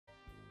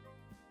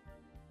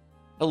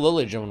Hello,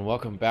 ladies and gentlemen.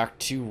 Welcome back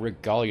to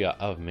Regalia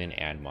of Men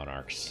and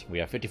Monarchs. We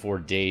have 54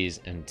 days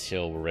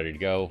until we're ready to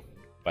go.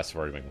 Quests have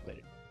already been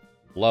completed.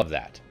 Love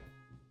that.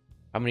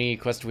 How many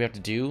quests do we have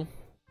to do?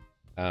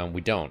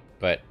 We don't,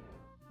 but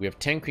we have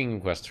 10 Queen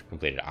quests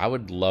completed. I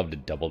would love to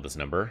double this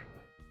number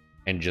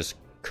and just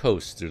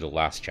coast through the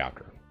last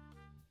chapter.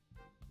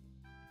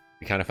 It'd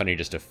be kind of funny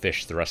just to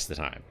fish the rest of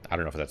the time. I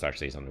don't know if that's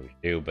actually something we can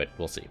do, but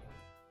we'll see.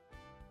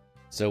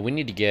 So we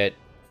need to get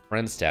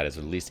friend status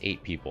with at least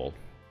 8 people.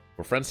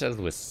 We're friend status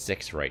with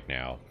 6 right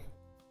now.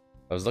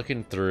 I was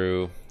looking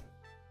through.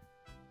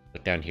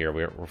 Look down here.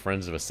 We're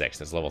friends with 6.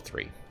 That's level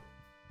 3.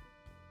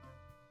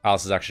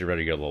 Alice is actually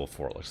ready to go to level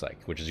 4, it looks like,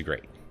 which is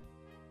great.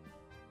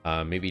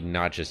 Maybe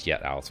not just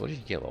yet, Alice. What did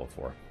you get level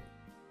 4?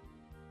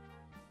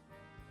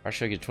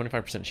 Actually, I get a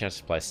 25% chance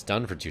to apply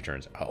stun for 2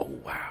 turns. Oh,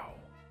 wow.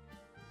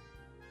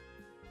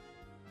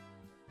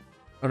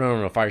 Oh,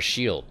 no. Fire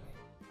shield.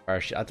 I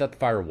thought the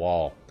fire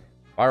wall.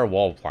 Fire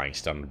wall applying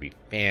stun would be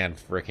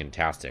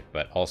fan-frickin-tastic,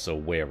 but also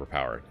way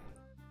overpowered.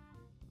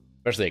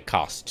 Especially at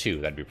cost,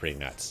 too. That'd be pretty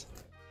nuts.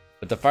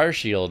 But the fire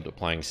shield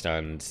applying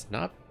stun's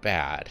not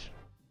bad.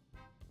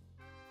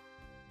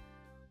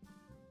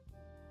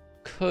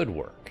 Could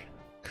work.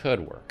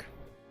 Could work.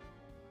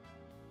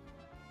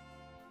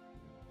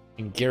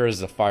 And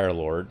Gara's the Fire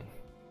Lord.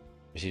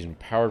 She's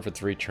empowered for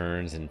 3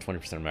 turns and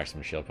 20% of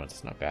maximum shield points.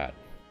 It's not bad.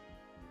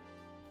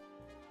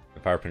 The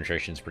fire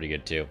penetration is pretty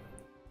good, too.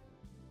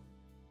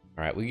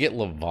 Alright, we get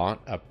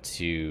Levant up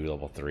to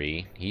level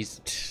 3.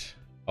 He's...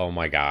 Oh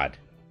my god.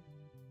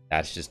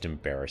 That's just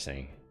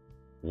embarrassing.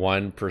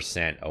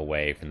 1%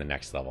 away from the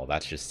next level.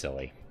 That's just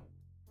silly.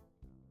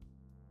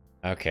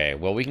 Okay,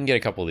 well, we can get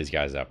a couple of these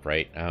guys up,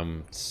 right?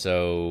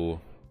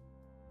 So...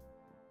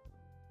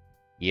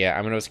 Yeah,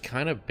 I mean, I was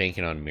kind of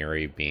banking on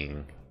Mary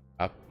being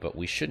up, but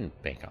we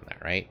shouldn't bank on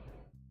that, right?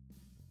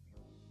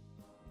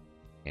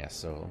 Yeah,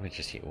 so let me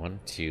just hit 1,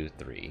 2,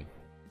 3...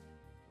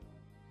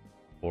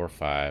 4,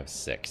 5,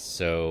 6.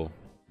 So,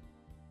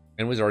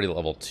 and was already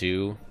level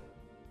 2,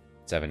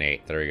 7,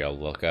 8. There we go.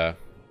 Lilka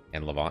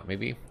and Levant,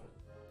 maybe.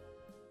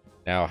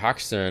 Now,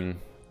 Haxton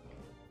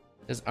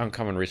is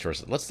uncommon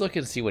resources. Let's look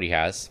and see what he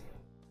has.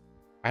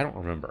 I don't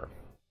remember.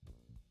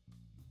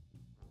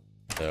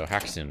 So,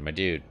 Haxton, my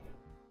dude.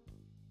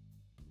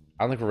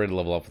 I don't think we're ready to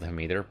level up with him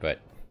either, but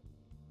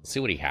let's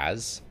see what he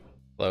has.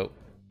 Hello.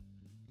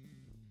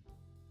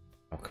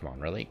 Oh, come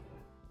on, really?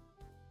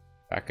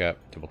 Back up,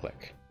 double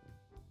click.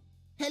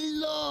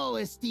 Hello,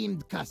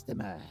 esteemed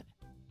customer.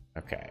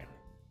 Okay.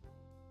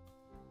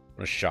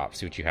 Let's shop,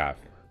 see what you have.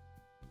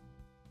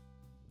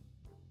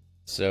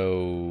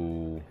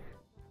 So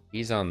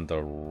he's on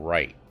the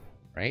right,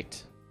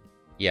 right?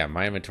 Yeah,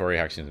 my inventory,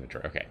 Haxton's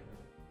inventory. Okay.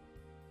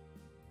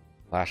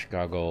 Flash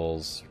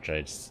goggles, which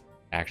is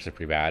actually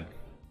pretty bad.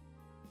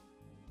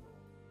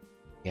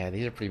 Yeah,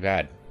 these are pretty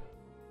bad.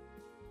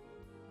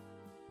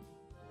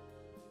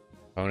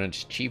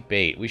 Opponents, cheap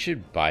bait. We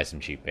should buy some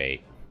cheap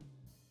bait.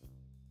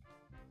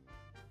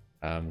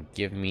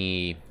 Give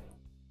me...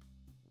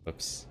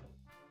 Whoops.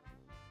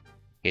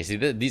 Okay, see,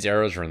 these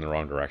arrows are in the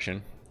wrong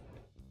direction.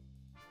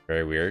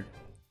 Very weird.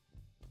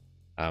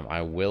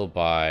 I will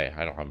buy...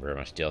 I don't have very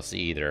much DLC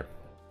either.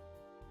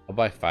 I'll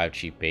buy 5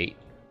 cheap bait.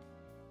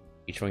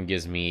 Each one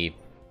gives me...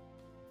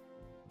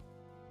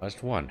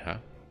 Just 1, huh?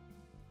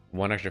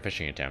 1 extra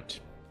fishing attempt.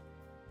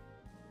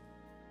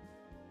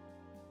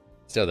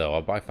 Still, though,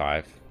 I'll buy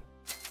 5.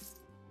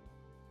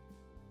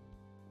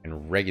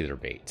 And regular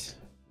bait.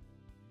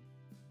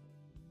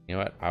 You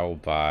know what? I will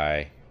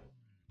buy...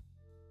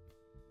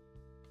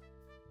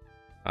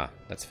 Ah,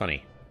 that's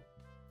funny.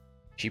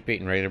 Cheap bait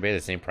and regular bait are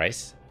the same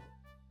price?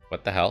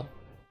 What the hell?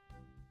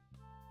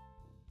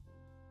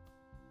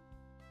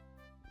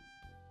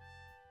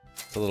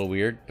 It's a little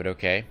weird, but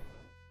okay.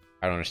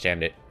 I don't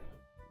understand it.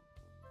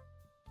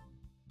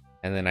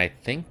 And then I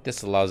think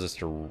this allows us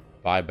to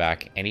buy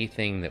back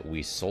anything that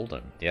we sold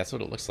him. Yeah, that's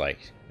what it looks like.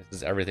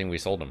 This is everything we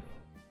sold him.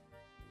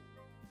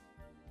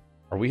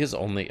 Are we his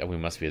only... Oh, we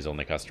must be his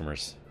only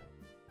customers.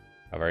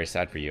 Oh, very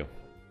sad for you.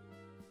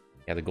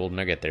 Yeah, the gold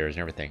nugget there is and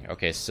everything.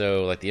 Okay,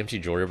 so, like, the empty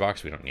jewelry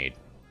box we don't need.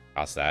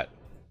 Toss that.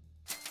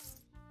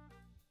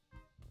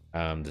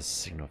 The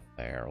signal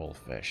flare, old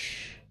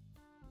fish.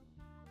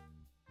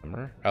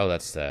 Summer? Oh,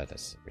 that's the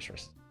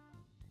resource.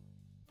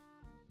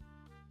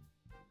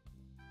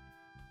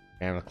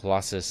 And the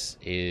Colossus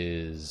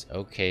is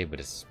okay, but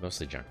it's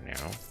mostly junk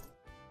now.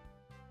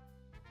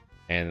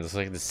 And it's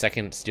like the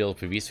second steel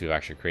PVC we've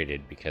actually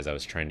created because I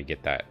was trying to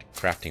get that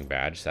crafting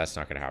badge, so that's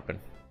not going to happen.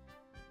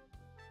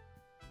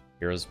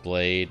 Hero's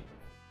Blade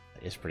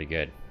is pretty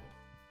good.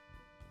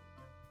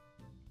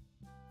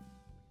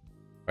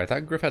 I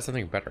thought Griff had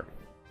something better.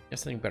 He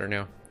has something better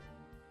now?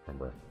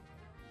 Remember.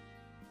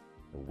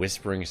 The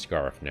Whispering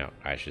Scarf. No,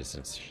 I should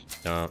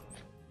stomp.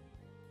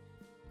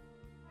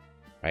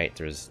 Right,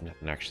 there's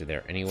nothing actually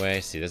there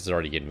anyway. See, this is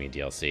already getting me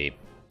DLC.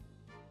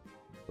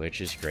 Which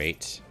is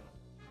great.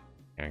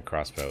 And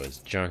crossbow is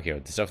junk. Yo,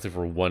 the stuff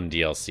for 1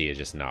 DLC is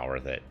just not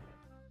worth it.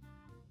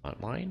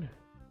 Online?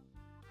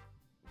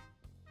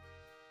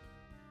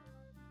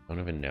 Don't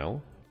even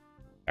know.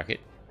 Back it.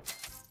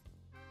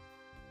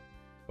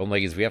 Golden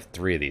leggies, we have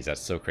 3 of these. That's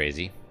so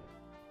crazy.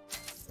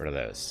 What are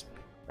those?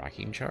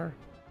 Rocking char?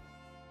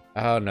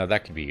 Oh, no,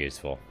 that could be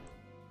useful.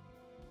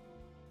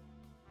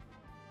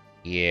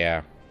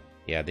 Yeah.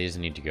 Yeah, these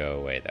need to go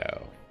away,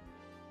 though.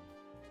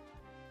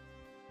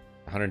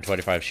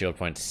 125 shield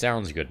points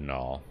sounds good and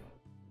all.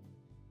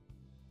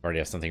 Already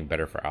have something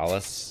better for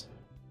Alice.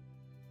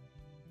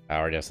 I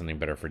already have something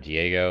better for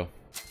Diego.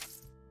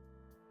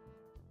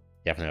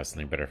 Definitely have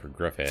something better for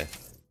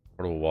Griffith.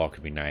 Portable wall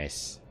could be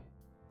nice.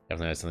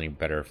 Definitely have something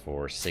better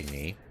for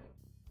Signy.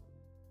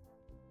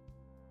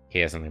 He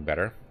has something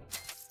better.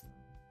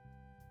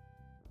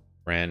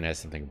 Ren has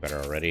something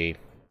better already.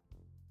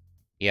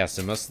 Yeah,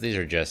 so most of these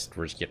are just,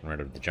 we're just getting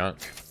rid of the junk.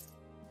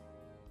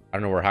 I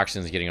don't know where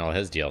Haxton's getting all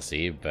his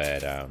DLC,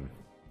 but,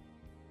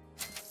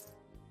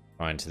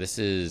 fine, so this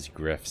is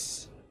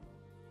Griff's.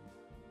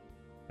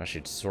 I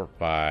should sort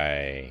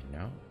by,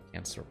 no,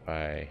 can't sort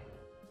by.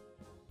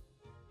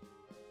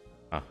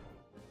 Huh,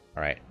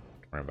 alright,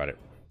 don't worry about it.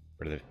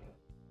 Rid of the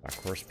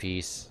black horse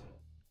piece.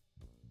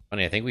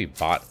 Funny, I think we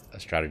bought a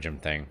stratagem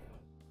thing.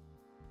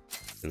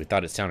 We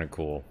thought it sounded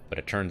cool, but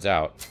it turns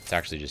out it's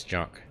actually just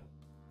junk.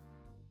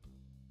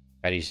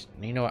 Patty's,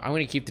 you know what, I'm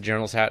going to keep the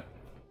General's hat.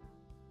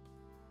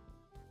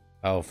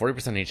 Oh,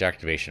 40% each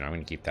activation. I'm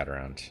going to keep that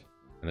around.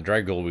 And the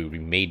dry gold, we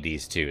made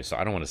these too, so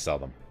I don't want to sell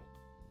them.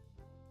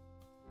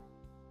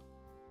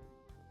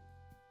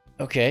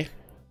 Okay,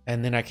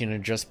 and then I can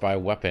adjust by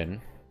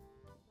weapon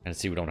and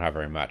see we don't have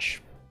very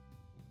much.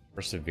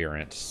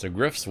 Perseverance. So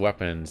Griff's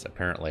weapons,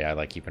 apparently, I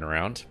like keeping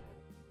around.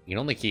 He'd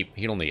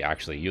only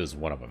actually use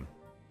one of them.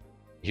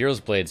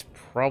 Hero's Blade's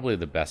probably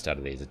the best out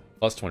of these.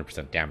 Plus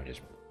 20% damage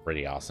is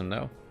pretty awesome,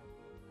 though.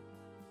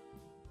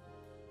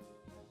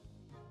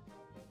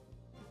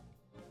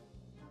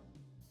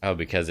 Oh,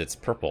 because it's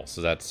purple,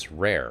 so that's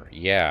rare.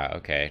 Yeah,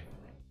 okay.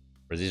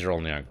 Whereas these are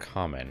only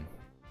uncommon.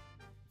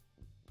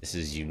 This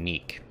is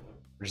unique,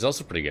 which is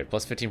also pretty good.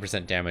 Plus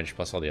 15% damage,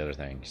 plus all the other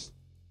things.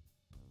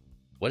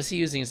 What is he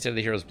using instead of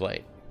the Hero's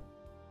Blade?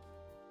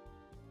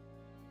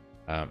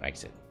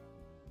 Exit.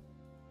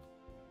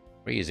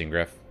 What are you using,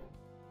 Griff?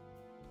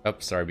 Oh,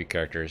 sorry, be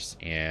characters.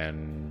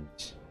 And...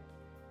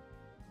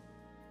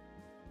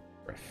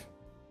 Griff.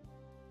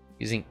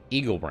 Using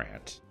Eagle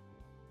Brand.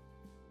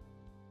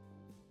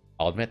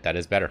 I'll admit, that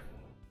is better.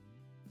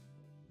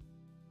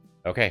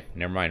 Okay,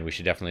 never mind. We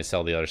should definitely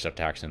sell the other stuff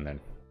to Haxton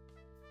then.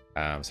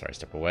 Sorry,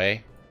 step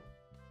away.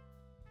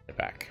 Step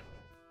back.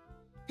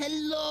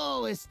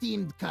 Hello,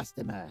 esteemed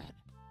customer.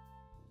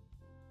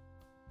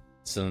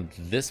 So at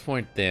this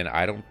point then,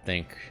 I don't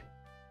think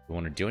we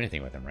want to do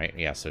anything with him, right?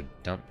 Yeah, so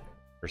dump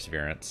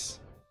Perseverance.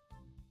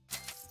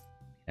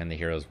 And the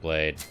Hero's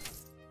Blade.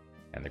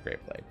 And the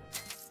Great Blade.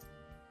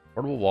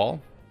 Portable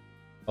wall?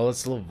 Oh,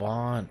 it's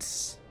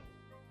Levant's.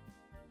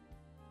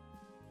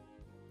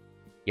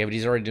 Yeah, but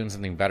he's already doing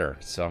something better,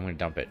 so I'm going to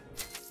dump it.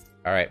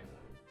 Alright.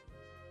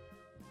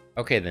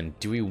 Okay, then,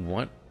 do we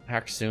want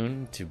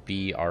Haxton to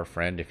be our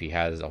friend if he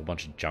has a whole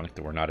bunch of junk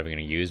that we're not even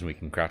going to use and we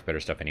can craft better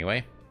stuff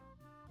anyway?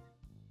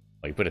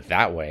 Well, you put it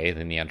that way,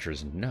 then the answer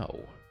is no.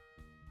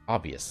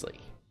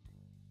 Obviously.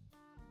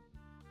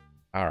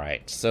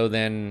 Alright, so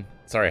then...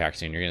 Sorry,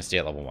 Haxton, you're going to stay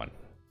at level 1.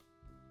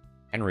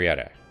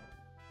 Henrietta.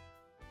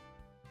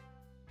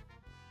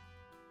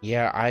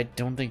 Yeah, I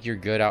don't think you're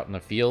good out in the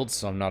field,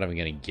 so I'm not even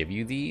going to give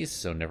you these,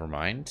 so never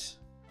mind.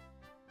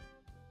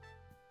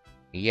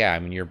 Yeah, I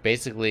mean, you're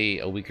basically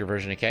a weaker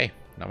version of K.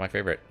 Not my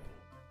favorite.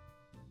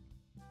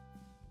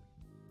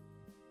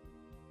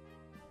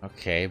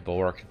 Okay,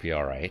 Bulwark could be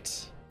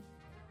alright.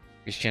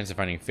 Increased chance of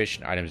finding fish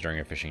and items during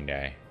a fishing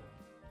day.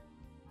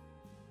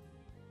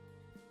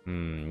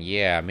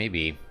 Yeah,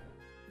 maybe.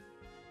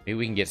 Maybe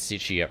we can get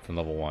Sichi up from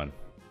level 1.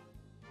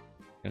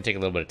 Gonna take a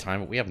little bit of time,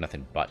 but we have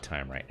nothing but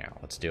time right now.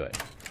 Let's do it.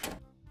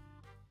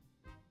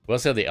 We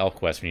also have the elf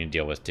quest we need to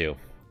deal with too.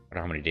 I don't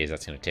know how many days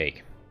that's gonna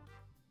take.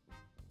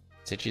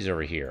 Sichi's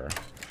over here.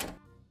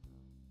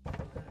 We're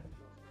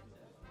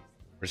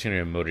just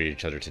gonna emote at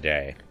each other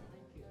today.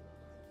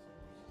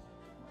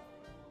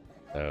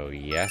 So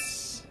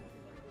yes.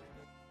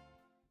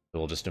 So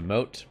we'll just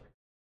emote.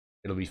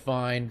 It'll be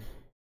fine.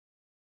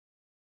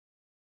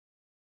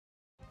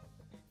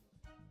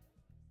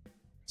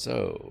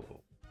 So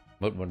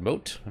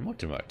emote.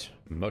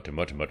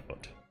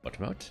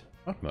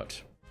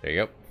 There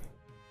you go.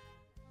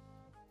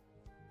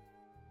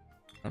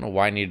 I don't know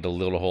why I needed to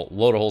load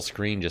a whole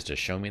screen just to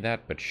show me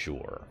that, but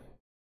sure.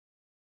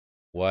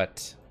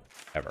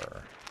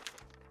 Whatever.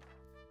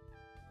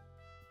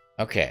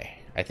 Okay,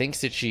 I think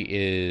Sichi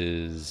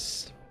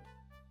is...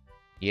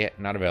 Yeah,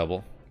 not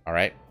available.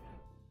 Alright.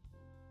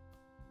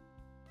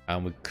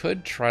 We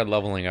could try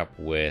leveling up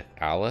with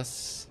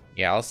Alice.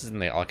 Yeah, Alice is in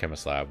the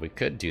Alchemist Lab. We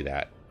could do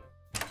that.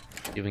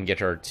 Even get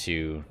her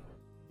to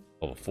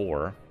level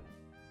 4.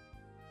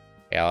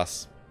 Hey,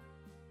 Alice.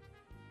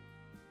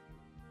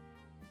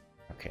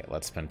 Okay,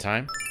 let's spend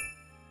time.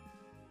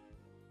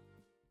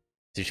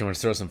 See if she wants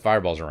to throw some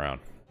fireballs around.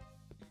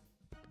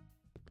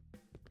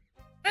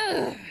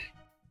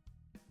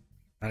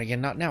 Not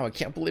again, not now. I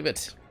can't believe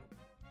it.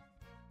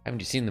 Haven't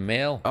you seen the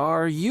mail?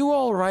 Are you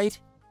alright?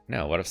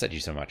 No, what upset you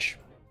so much?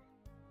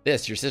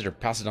 This, your sister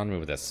passed it on to me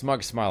with a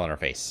smug smile on her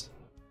face.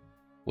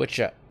 Which,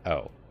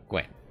 oh,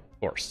 Gwen. Of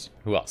course.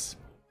 Who else?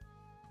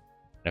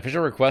 An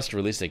official request to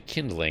release a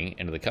kindling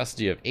into the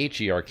custody of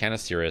H.E.R.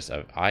 Canisiris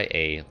of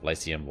I.A.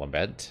 Lyceum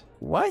Lambent.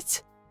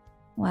 What?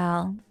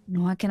 Well,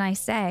 what can I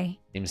say?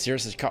 Seems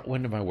Sirius has caught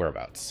wind of my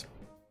whereabouts.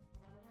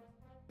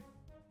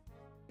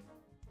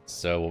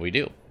 So, what we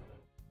do?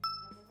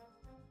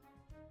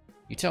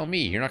 You tell me,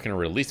 you're not going to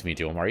release me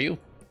to him, are you?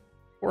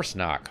 Of course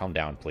not. Calm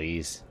down,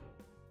 please.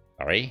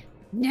 Sorry?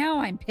 Now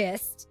I'm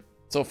pissed.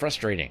 So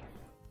frustrating.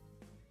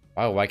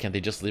 Why can't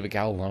they just leave a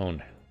gal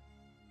alone?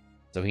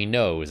 So he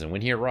knows, and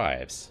when he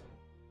arrives...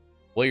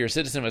 Well, you're a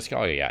citizen of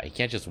Regalia, yeah. He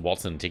can't just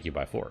waltz in and take you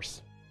by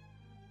force.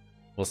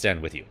 We'll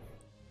stand with you.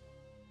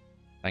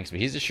 Thanks, but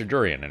he's a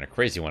Shadurian, and a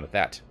crazy one at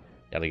that.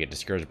 Gotta get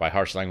discouraged by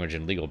harsh language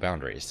and legal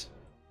boundaries.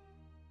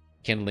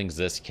 Kindlings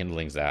this,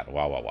 kindlings that,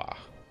 wah wah wah.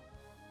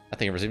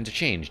 Nothing ever seems to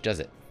change, does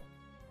it?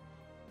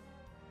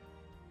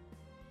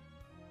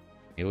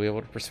 You'll be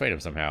able to persuade him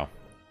somehow.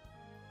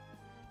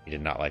 He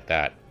did not like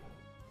that.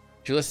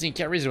 Too listening,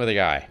 can't reason with a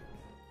guy.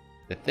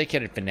 The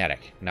thick-headed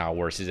fanatic. Now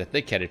worse, he's a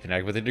thick-headed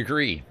fanatic with a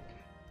degree.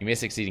 You may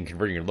succeed in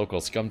converting your local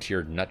scum to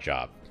your nut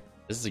job.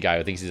 This is a guy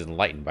who thinks he's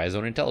enlightened by his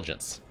own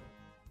intelligence.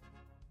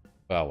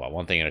 Well,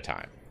 one thing at a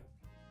time.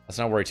 Let's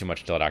not worry too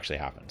much until it actually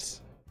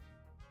happens.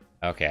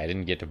 Okay, I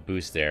didn't get to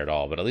boost there at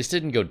all, but at least it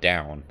didn't go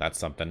down. That's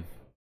something.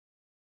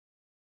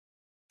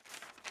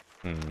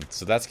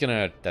 So that's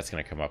gonna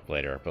come up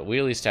later. But we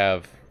at least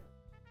have...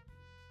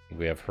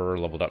 We have her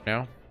leveled up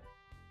now.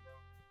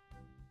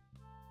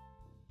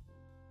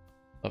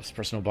 Oops,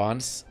 personal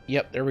bonds.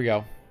 Yep, there we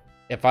go.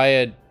 If I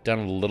had done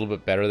a little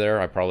bit better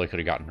there, I probably could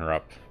have gotten her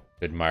up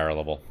to admire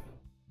level.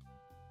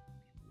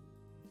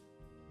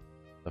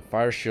 The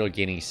fire shield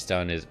gaining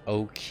stun is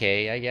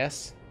okay, I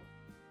guess.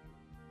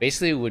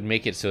 Basically, it would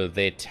make it so if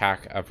they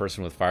attack a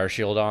person with fire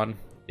shield on,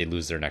 they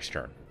lose their next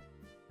turn.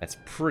 That's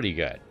pretty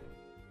good.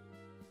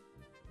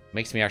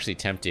 Makes me actually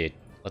tempted.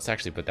 Let's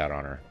actually put that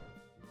on her.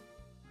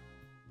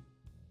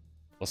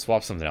 We'll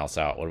swap something else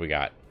out. What do we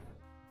got?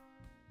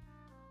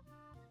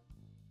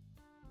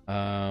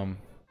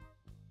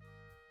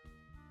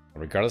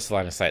 Regardless of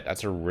line of sight,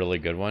 that's a really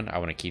good one. I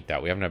want to keep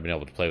that. We haven't been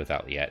able to play with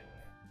that yet.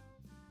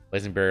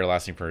 Blazing Barrier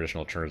lasting for an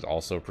additional turn is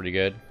also pretty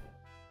good.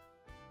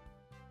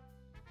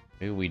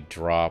 Maybe we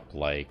drop,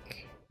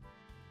 like...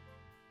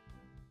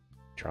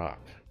 Drop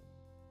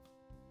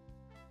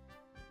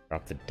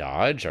the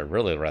dodge? I'd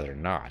really rather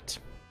not.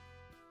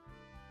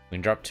 We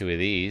can drop 2 of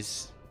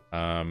these.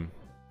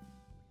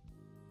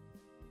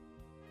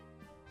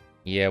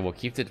 Yeah, we'll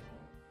keep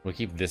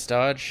this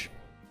dodge.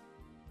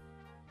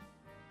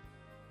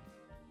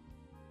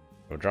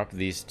 We'll drop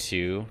these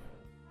 2.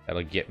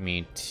 That'll get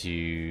me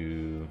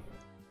to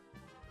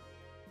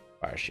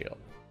fire shield.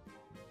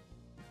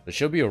 But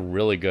she'll be a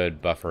really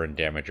good buffer and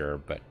damager,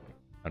 but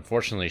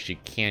unfortunately she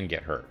can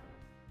get hurt.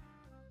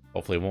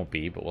 Hopefully it won't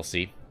be, but we'll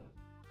see.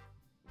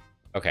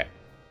 Okay.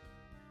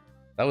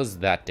 That was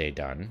that day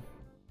done.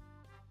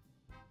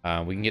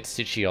 We can get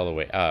Stitchy all the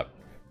way up.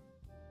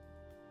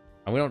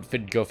 And we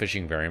don't go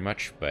fishing very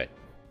much, but...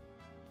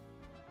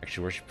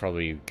 Actually, we should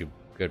probably be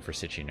good for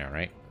Stitchy now,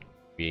 right?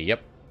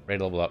 Yep. Ready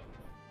to level up.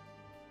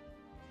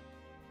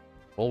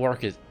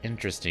 Bulwark is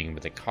interesting,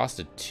 but the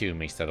cost of 2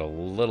 makes that a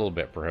little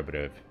bit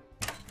prohibitive.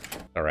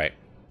 Alright.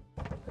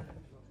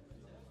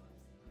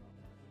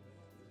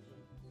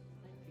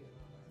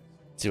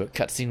 See what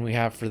cutscene we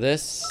have for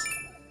this.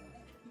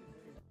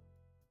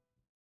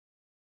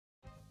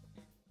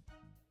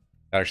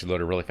 That actually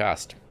loaded really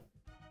fast.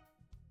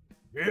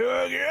 You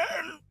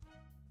again?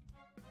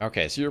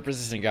 Okay, so you're a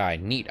persistent guy.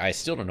 Neat. I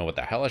still don't know what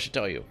the hell I should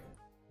tell you.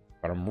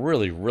 But I'm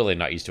really, really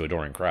not used to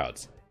adoring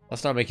crowds.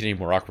 Let's not make it any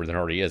more awkward than it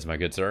already is, my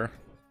good sir.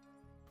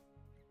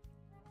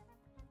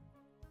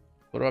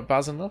 What about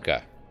Baz and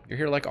Milka? You're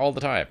here like all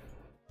the time.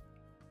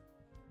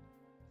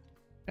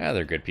 Yeah,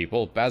 they're good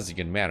people. Baz is a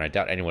good man. I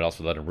doubt anyone else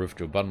would let him roof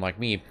to a bun like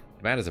me.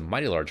 The man has a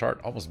mighty large heart,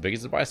 almost big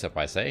as a bicep,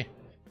 I say.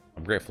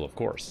 I'm grateful, of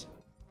course.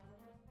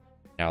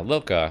 Now,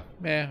 Lilka,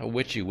 a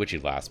witchy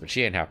lass, but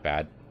she ain't half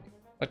bad.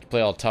 Like to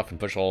play all tough and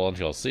push all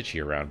until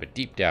Stitchy around, but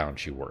deep down,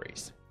 she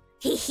worries.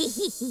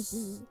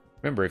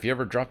 Remember, if you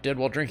ever drop dead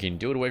while drinking,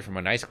 do it away from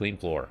a nice clean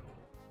floor.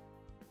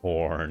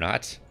 Or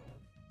not.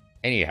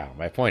 Anyhow,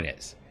 my point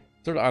is,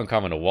 it's sort of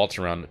uncommon to waltz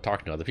around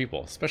talking to other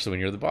people, especially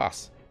when you're the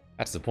boss.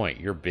 That's the point.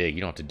 You're big,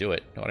 you don't have to do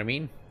it. Know what I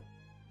mean?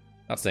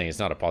 Not saying it's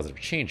not a positive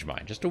change,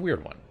 mind, just a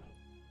weird one.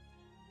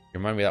 You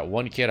remind me of that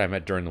one kid I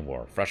met during the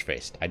war,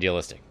 fresh-faced,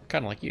 idealistic,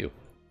 kind of like you.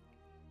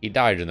 He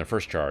died in their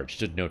first charge,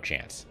 stood no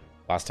chance.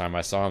 Last time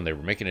I saw him, they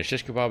were making a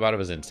shish kebab out of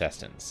his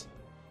intestines.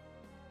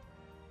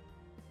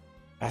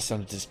 That's a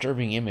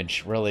disturbing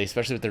image, really,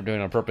 especially if they're doing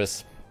it on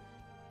purpose.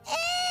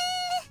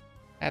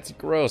 That's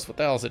gross. What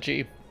the hell,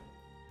 Stitchy?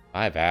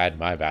 My bad,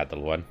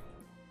 little one.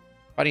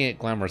 Fighting ain't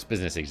glamorous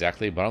business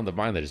exactly, but I'm of the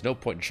mind that there's no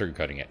point in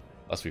sugarcoating it.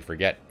 Lest we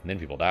forget, and then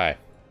people die.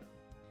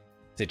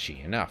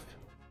 Stitchy, enough.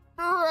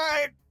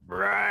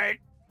 Right.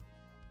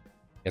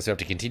 Guess we have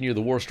to continue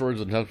the war stories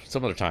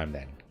some other time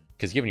then.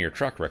 Because given your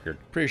truck record,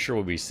 pretty sure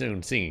we'll be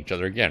soon seeing each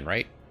other again,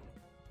 right?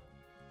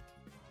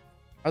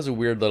 That was a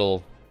weird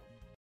little...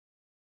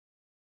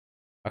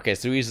 Okay,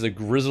 so he's the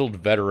grizzled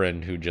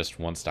veteran who just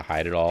wants to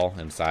hide it all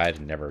inside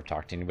and never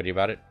talk to anybody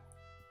about it.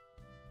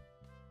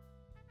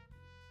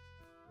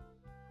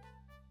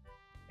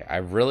 I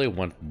really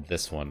want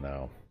this one,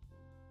 though.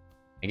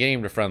 And getting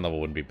him to friend level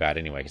wouldn't be bad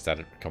anyway, because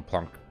that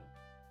Kaplunk.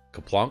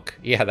 Kaplunk?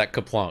 Yeah, that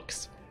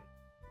Kaplunks.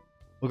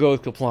 We'll go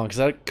with Kaplunk, because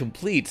that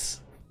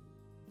completes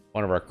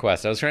one of our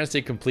quests. I was trying to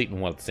say complete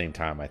and one at the same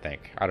time, I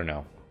think. I don't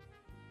know.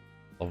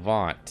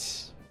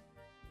 Levant.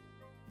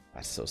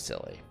 That's so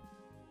silly.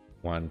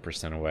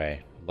 1%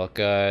 away.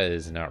 Luca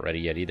is not ready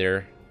yet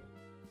either.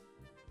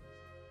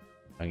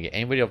 I can get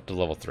anybody up to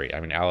level 3. I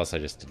mean, Alice, I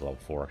just did level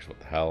 4, because what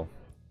the hell?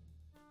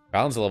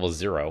 Balin's at level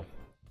 0.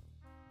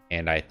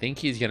 And I think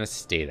he's going to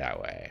stay that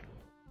way.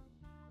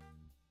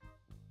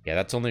 Yeah,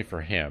 that's only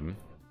for him.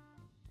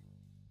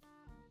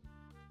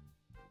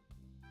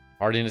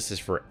 Hardiness is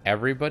for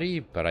everybody,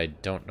 but I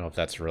don't know if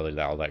that's really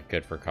all that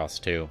good for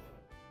cost 2.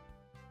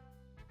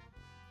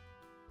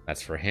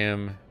 That's for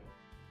him.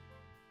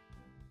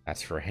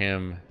 That's for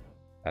him.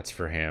 That's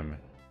for him.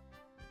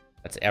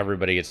 That's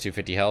everybody gets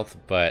 250 health,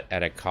 but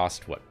at a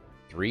cost, what,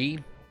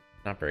 3?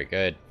 Not very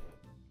good.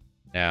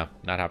 No,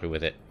 not happy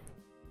with it.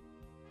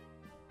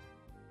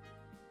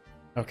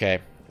 Okay,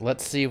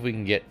 let's see if we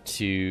can get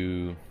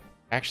to...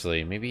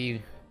 Actually,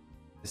 maybe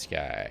this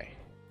guy.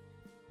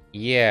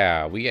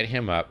 Yeah, we get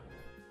him up.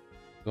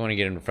 We want to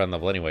get him to friend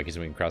level anyway, because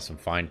we can cross some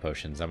fine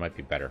potions. That might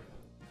be better.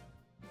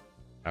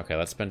 Okay,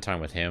 let's spend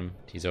time with him.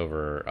 He's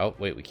over... Oh,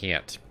 wait, we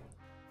can't.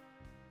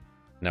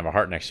 And have a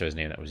heart next to his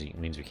name. That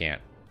means we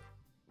can't.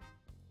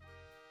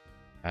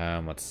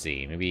 Let's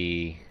see.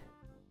 Maybe...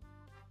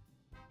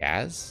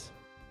 Baz?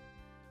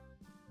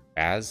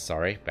 Baz,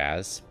 sorry.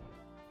 Baz.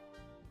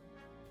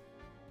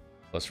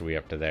 Close are we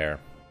up to there?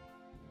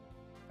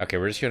 Okay,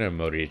 we're just going to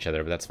emote at each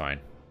other, but that's fine.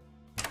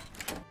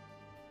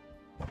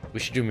 We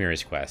should do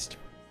Miri's quest.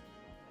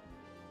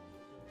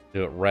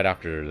 Do it right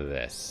after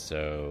this.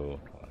 So,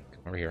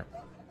 come over here.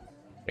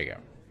 There you go.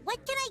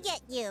 What can I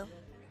get you?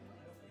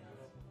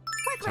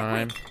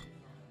 Time.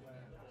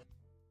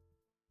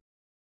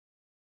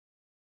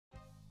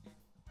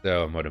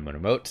 So,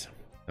 emote.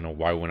 I don't know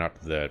why we went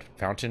out to the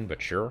fountain,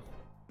 but sure.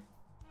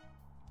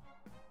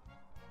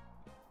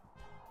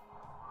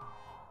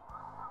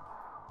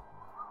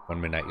 One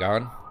midnight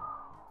gone.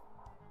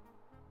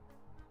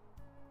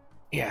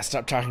 Yeah,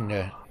 stop talking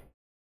to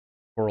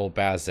poor old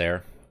Baz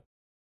there.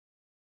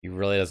 He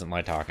really doesn't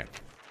like talking.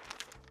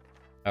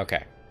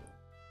 Okay.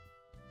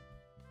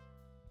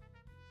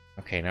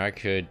 Okay, now I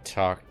could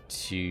talk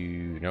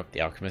to... Nope,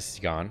 the alchemist is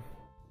gone.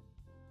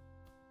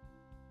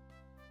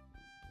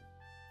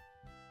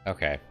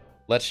 Okay.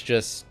 Let's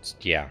just...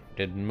 Yeah,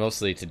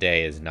 mostly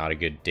today is not a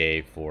good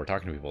day for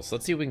talking to people. So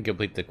let's see if we can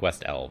complete the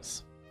quest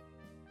elves.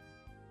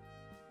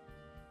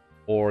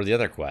 Or the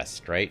other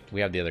quest, right?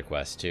 We have the other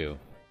quest, too.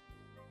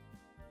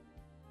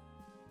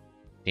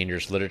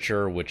 Dangerous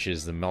Literature, which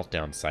is the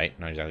Meltdown site.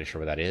 Not exactly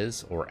sure what that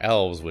is. Or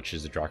Elves, which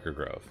is the Drakkar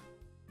Grove.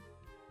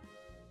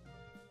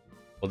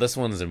 Well, this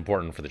one's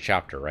important for the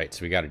chapter, right?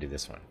 So we got to do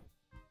this one.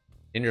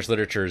 Dangerous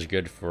Literature is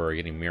good for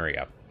getting Miri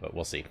up, but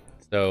we'll see.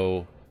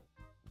 So,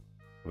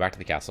 go back to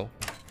the castle.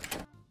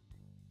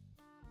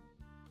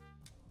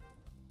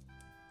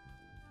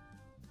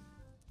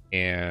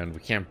 And we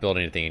can't build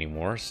anything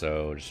anymore,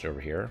 so just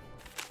over here.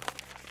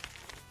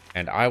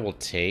 And I will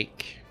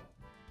take...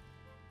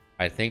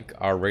 I think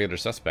our regular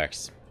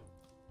suspects.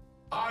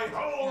 I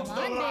hold the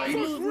line.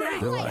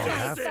 Do I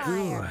have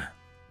to?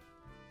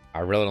 I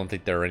really don't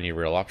think there are any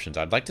real options.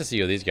 I'd like to see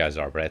who these guys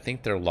are, but I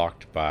think they're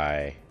locked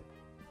by...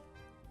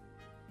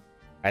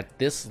 At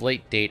this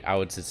late date, I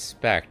would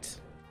suspect...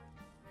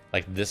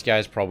 Like, this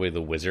guy's probably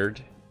the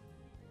wizard,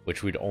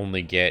 which we'd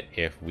only get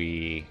if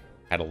we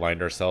had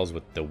aligned ourselves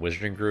with the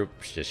wizarding group,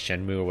 just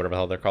Shenmue or whatever the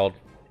hell they're called.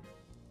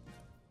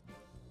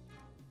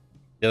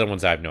 The other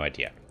ones, I have no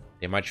idea.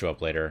 They might show up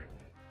later.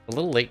 A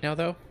little late now,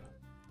 though.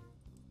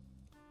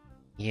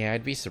 Yeah,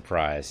 I'd be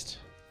surprised.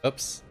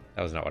 Oops,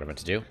 that was not what I meant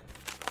to do. Do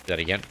that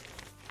again.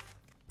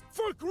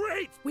 For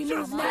great. We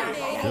justice. move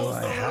Monday. Do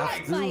I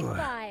have By to?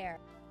 fire.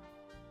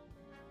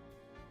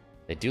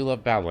 They do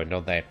love babbling,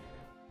 don't they?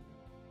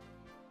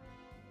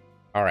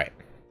 Alright.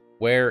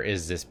 Where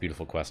is this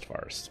beautiful quest of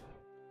ours?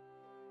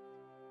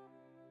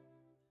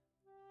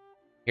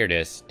 Here it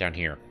is, down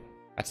here.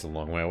 That's a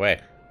long way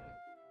away.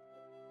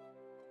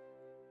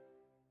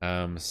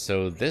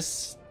 So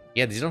this...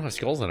 Yeah, these don't have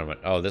skulls on them.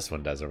 Oh, this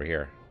one does over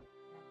here.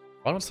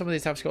 Why don't some of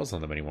these have skulls on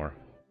them anymore?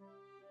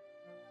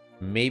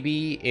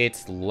 Maybe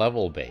it's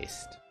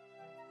level-based.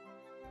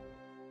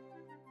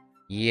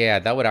 Yeah,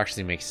 that would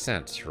actually make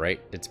sense, right?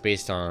 It's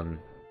based on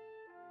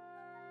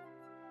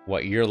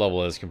what your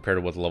level is compared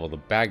to what the level the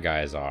bad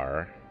guys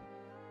are.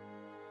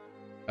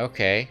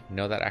 Okay,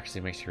 no, that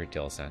actually makes a great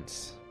deal of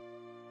sense.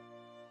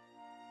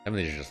 Some of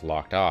these are just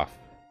locked off.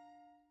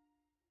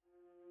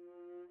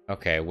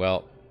 Okay,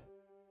 well,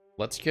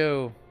 let's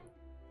go...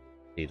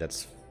 See,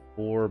 that's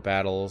 4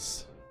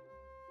 battles,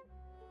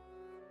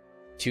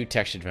 2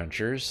 text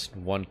adventures,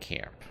 1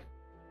 camp.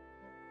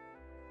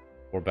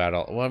 4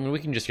 battle. Well, I mean, we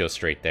can just go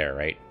straight there,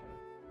 right?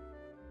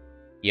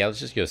 Yeah, let's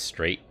just go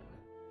straight.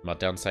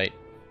 Meltdown site.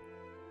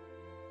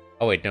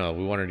 Oh, wait, no.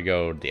 We wanted to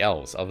go to the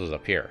elves. Elves is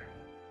up here.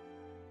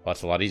 Well,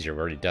 that's a lot easier. We've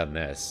already done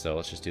this, so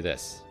let's just do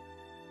this.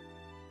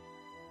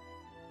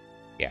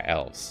 Yeah,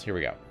 elves. Here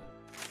we go.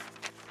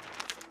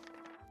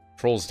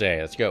 Trolls Day.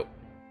 Let's go.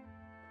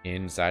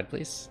 Inside,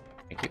 please.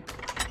 Thank you.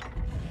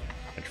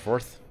 Enter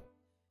forth.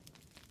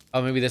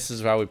 Oh, maybe this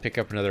is how we pick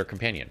up another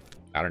companion.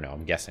 I don't know.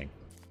 I'm guessing.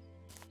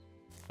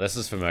 This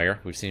is familiar.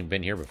 We've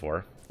been here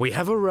before. We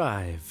have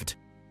arrived.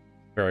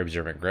 Very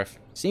observant, Griff.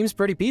 Seems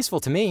pretty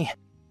peaceful to me.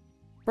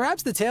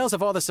 Perhaps the tales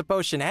of all the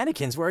supposed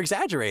shenanigans were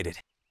exaggerated.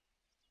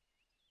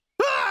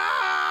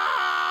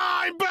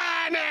 I'm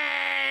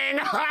burning!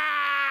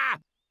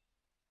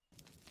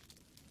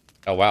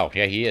 Oh, wow.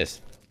 Yeah, he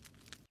is.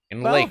 In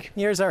the Well, lake.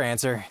 here's our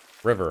answer.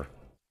 River.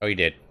 Oh, he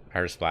did. I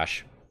heard a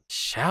splash.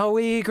 Shall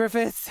we,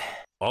 Griffith?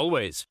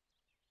 Always.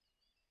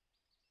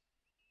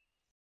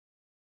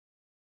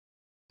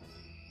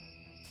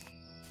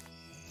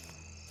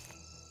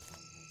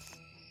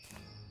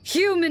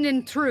 Human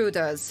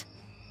intruders.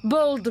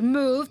 Bold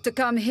move to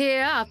come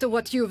here after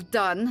what you've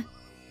done.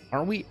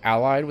 Aren't we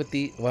allied with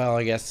the... Well,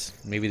 I guess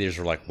maybe these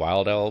are like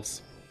wild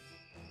elves.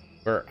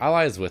 We're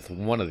allies with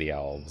one of the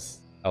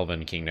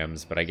elven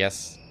kingdoms, but I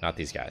guess not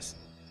these guys.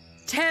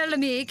 Tell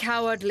me,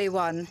 cowardly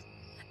one,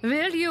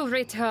 will you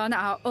return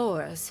our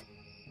oars?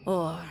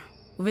 Or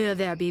will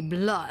there be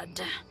blood?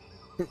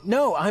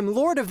 No, I'm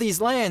lord of these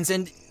lands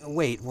and...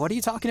 Wait, what are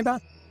you talking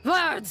about?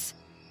 Words!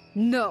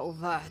 No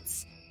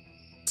words.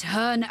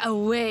 Turn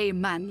away,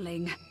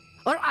 manling,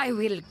 or I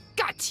will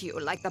gut you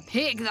like the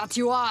pig that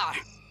you are.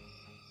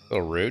 A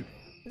little rude.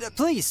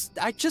 Please,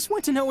 I just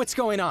want to know what's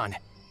going on.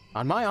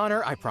 On my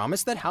honor, I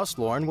promise that House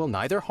Lauren will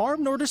neither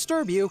harm nor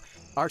disturb you.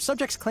 Our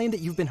subjects claim that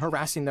you've been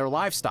harassing their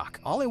livestock.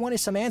 All I want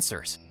is some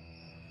answers.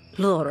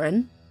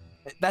 Lauren?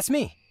 That's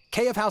me,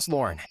 Kay of House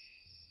Lauren.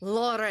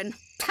 Lauren.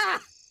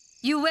 Ha!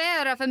 You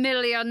wear a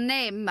familiar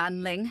name,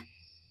 manling,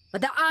 but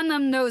the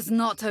Annam knows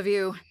not of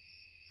you.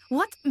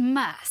 What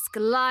mask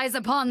lies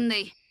upon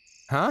thee?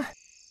 Huh?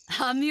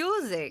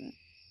 Amusing.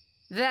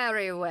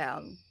 Very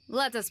well.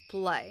 Let us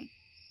play.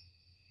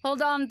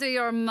 Hold on to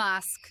your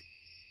mask.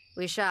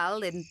 We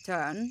shall, in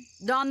turn,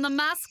 don the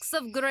masks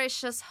of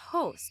gracious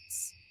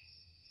hosts.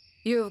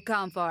 You've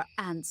come for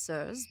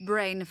answers,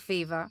 brain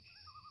fever.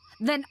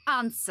 Then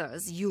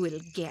answers you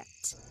will get.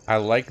 I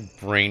like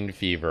brain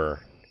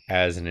fever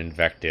as an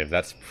invective.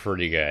 That's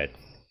pretty good.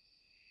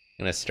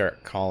 I'm gonna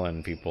start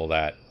calling people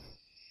that.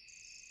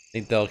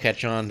 Think they'll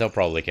catch on? They'll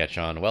probably catch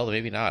on. Well,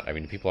 maybe not. I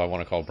mean, people I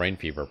want to call brain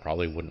fever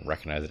probably wouldn't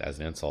recognize it as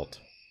an insult.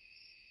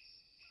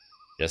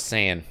 Just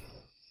saying.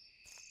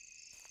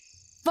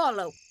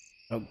 Follow.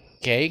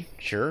 Okay,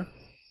 sure.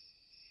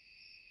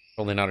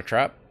 Totally not a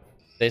trap.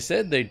 They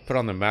said they'd put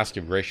on the mask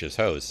of gracious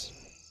hosts.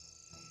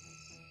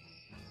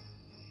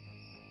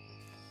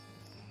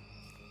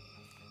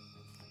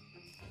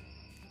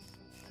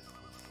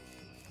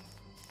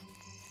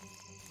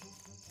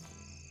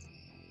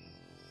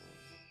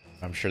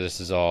 I'm sure this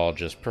is all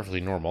just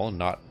perfectly normal and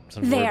not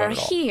something to worry They're about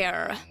at all.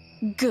 here.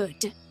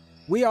 Good.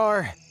 We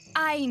are...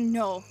 I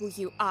know who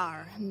you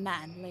are,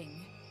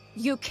 manling.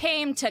 You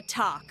came to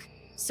talk,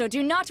 so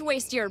do not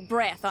waste your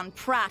breath on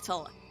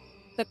prattle.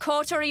 The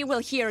coterie will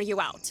hear you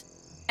out,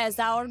 as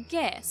our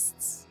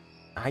guests.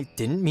 I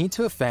didn't mean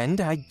to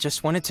offend. I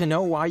just wanted to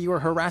know why you were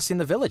harassing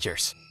the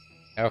villagers.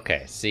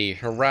 Okay, see,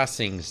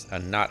 harassing's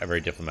not a very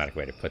diplomatic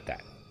way to put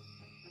that.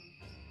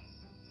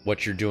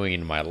 What you're doing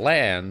in my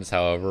lands,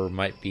 however,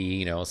 might be,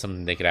 you know,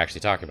 something they could actually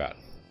talk about.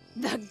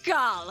 The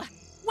gall!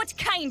 What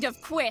kind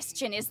of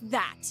question is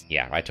that?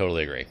 Yeah, I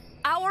totally agree.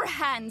 Our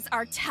hands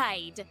are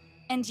tied,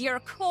 and your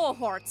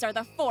cohorts are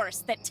the force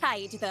that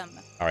tied them.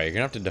 Alright, you're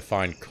gonna have to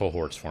define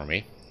cohorts for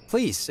me.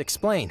 Please,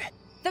 explain.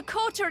 The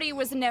coterie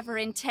was never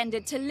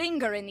intended to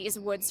linger in these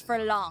woods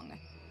for long.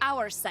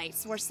 Our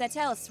sights were set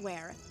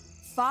elsewhere,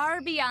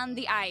 far beyond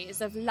the eyes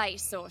of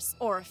Lysos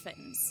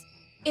orphans.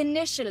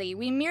 Initially,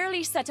 we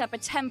merely set up a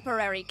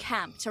temporary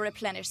camp to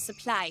replenish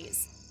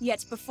supplies.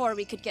 Yet before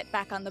we could get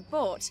back on the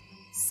boat,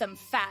 some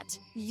fat,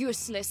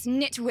 useless,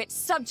 nitwit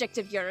subject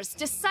of yours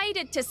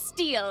decided to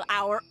steal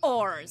our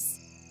oars.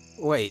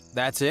 Wait,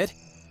 that's it?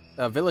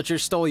 A villager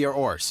stole your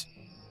oars.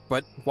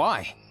 But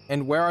why?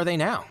 And where are they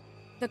now?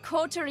 The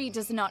coterie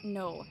does not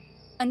know.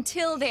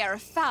 Until they are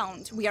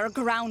found, we are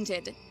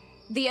grounded.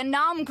 The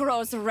Anam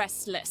grows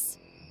restless.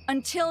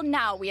 Until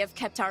now, we have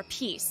kept our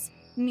peace,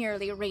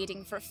 merely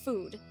raiding for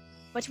food.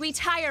 But we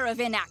tire of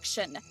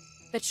inaction.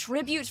 The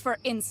tribute for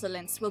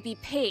insolence will be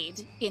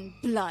paid in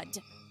blood.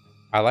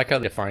 I like how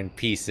they define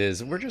peace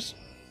is we're just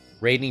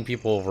raiding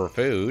people for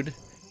food.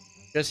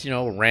 Just, you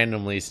know,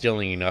 randomly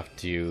stealing enough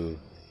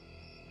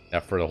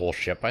for the whole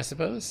ship, I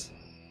suppose?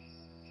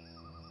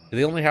 Do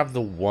they only have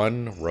the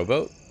one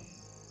rowboat?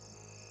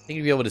 I think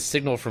you'd be able to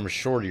signal from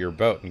shore to your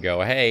boat and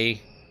go,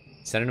 hey,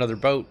 send another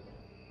boat.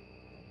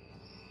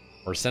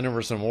 Or send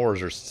over some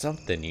ores or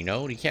something, you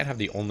know? You can't have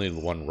the only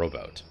one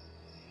rowboat.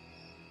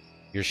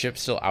 Your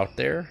ship's still out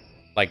there?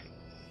 Like,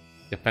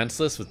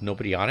 defenseless with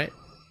nobody on it?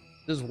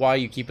 This is why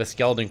you keep a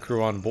skeleton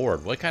crew on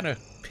board. What kind of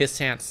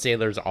pissant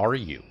sailors are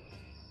you?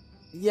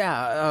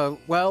 Yeah,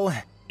 well...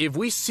 If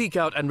we seek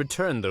out and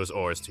return those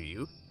ores to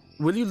you,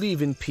 will you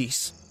leave in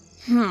peace?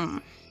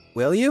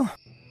 Will you?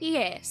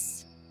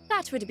 Yes,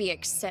 that would be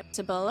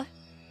acceptable.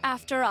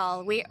 After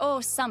all, we owe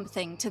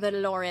something to the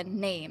Lauren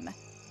name.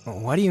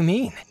 What do you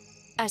mean?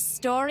 A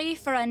story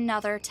for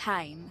another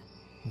time.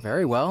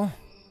 Very well.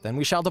 Then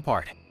we shall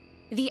depart.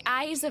 The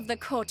eyes of the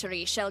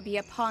coterie shall be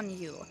upon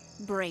you,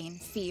 Brain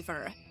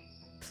Fever.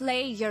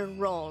 Play your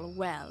role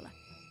well.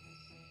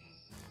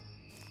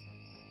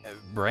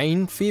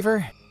 Brain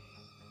fever?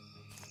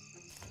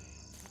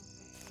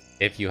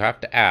 If you have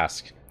to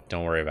ask,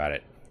 don't worry about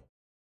it.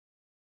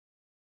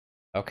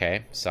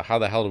 Okay, so how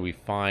the hell do we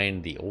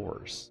find the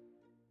ores?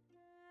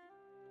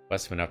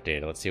 Quest's been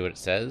updated. Let's see what it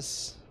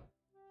says.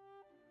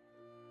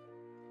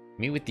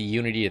 Meet with the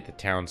Unity at the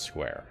town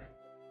square.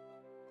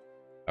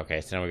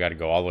 Okay, so now we gotta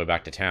go all the way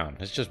back to town.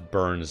 This just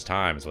burns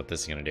time is what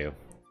this is gonna do.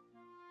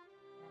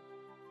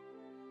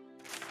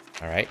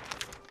 Alright.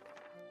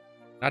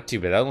 Not too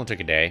bad. That only took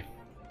a day.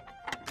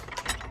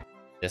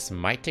 This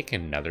might take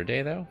another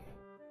day, though.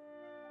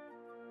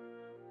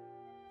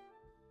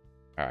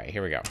 Alright,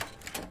 here we go.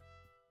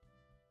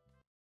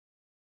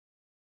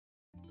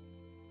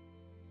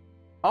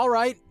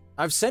 Alright,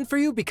 I've sent for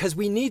you because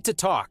we need to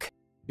talk.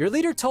 Your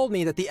leader told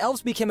me that the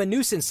elves became a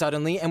nuisance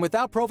suddenly and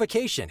without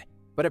provocation.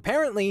 But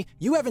apparently,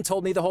 you haven't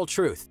told me the whole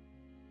truth.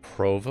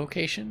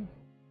 Provocation?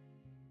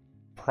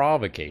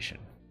 Provocation.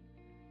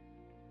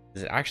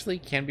 Does it actually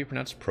can be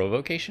pronounced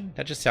provocation?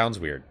 That just sounds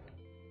weird.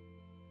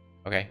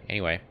 Okay,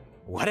 anyway.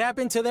 What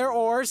happened to their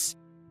oars?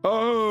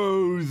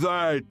 Oh,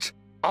 that.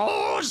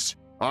 Oars?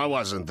 I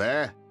wasn't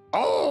there.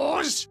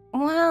 Oars?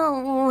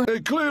 Well...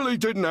 It clearly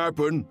didn't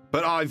happen,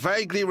 but I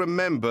vaguely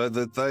remember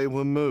that they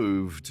were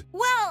moved.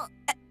 Well...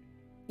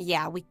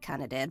 yeah, we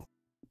kinda did.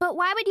 But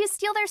why would you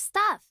steal their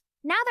stuff?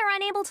 Now they're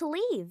unable to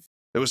leave.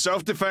 It was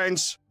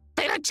self-defense.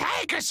 They'd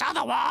attack us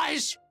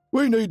otherwise!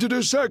 We needed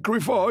a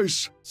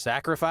sacrifice.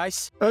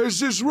 Sacrifice?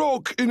 There's this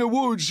rock in the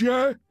woods,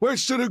 yeah?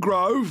 West of the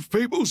grove.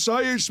 People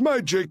say it's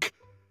magic.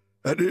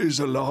 And it is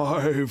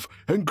alive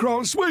and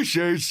grants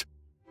wishes.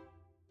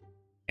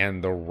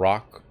 And the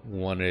rock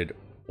wanted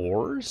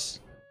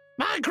ores?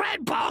 My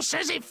grandpa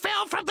says it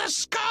fell from the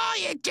sky,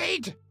 it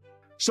did!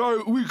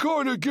 So we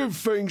kind of give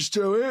things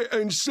to it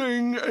and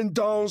sing and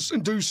dance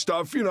and do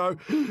stuff, you know,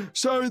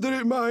 so that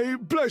it may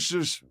bless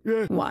us,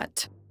 yeah?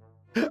 What?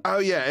 Oh,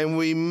 yeah, and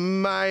we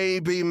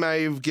may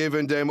have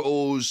given them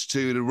oars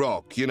to the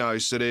rock, you know,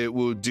 so that it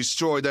would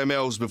destroy them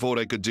elves before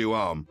they could do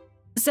harm.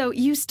 So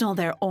you stole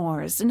their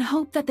oars and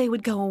hoped that they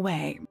would go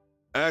away.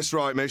 That's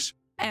right, miss.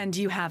 And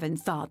you haven't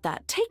thought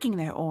that taking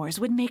their oars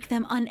would make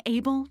them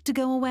unable to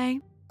go away?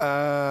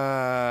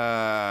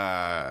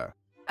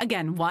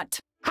 Again, what?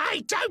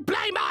 Hey, don't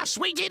blame us!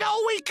 We did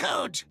all we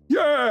could!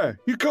 Yeah,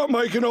 you can't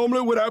make an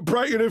omelette without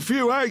breaking a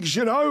few eggs,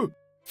 you know?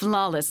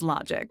 Flawless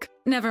logic.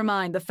 Never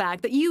mind the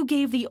fact that you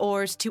gave the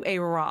oars to a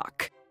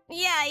rock.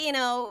 Yeah, you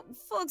know,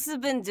 folks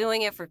have been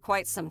doing it for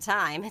quite some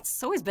time.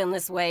 It's always been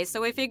this way,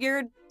 so we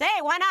figured,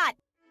 hey, why not?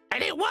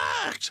 And it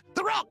worked!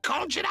 The rock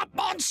conjured up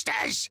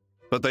monsters!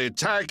 But they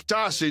attacked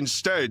us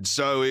instead,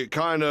 so it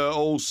kinda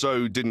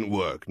also didn't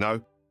work,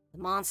 no? The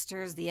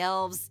monsters, the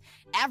elves,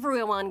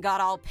 everyone got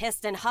all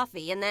pissed and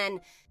huffy, and then...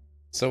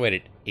 So wait,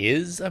 it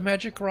is a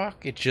magic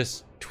rock? It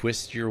just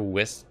twists your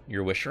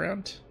wish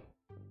around?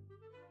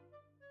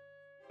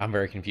 I'm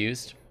very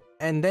confused.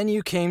 And then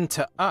you came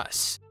to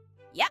us.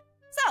 Yep.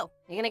 So,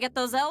 you gonna get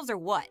those elves or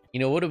what?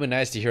 You know, it would have been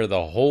nice to hear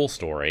the whole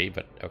story,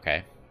 but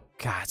okay.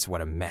 Gods,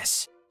 what a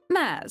mess.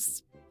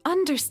 Maz,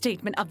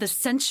 understatement of the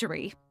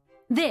century.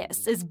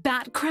 This is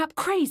bat crap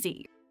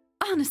crazy.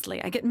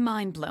 Honestly, I get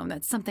mind blown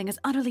that something as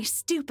utterly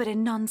stupid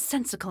and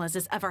nonsensical as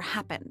has ever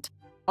happened.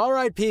 All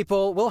right,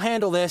 people, we'll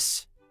handle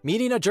this.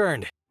 Meeting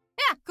adjourned.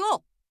 Yeah,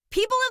 cool.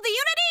 People of the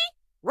Unity,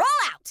 roll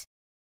out!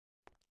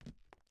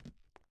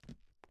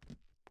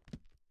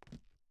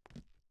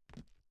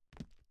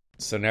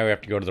 So now we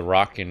have to go to the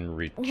rock and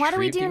retrieve What do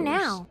we the do ores?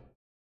 now?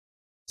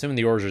 Assuming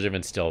the ores are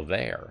even still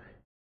there.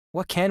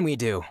 What can we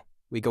do?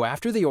 We go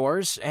after the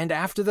oars and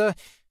after the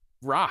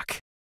rock.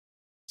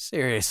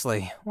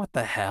 Seriously, what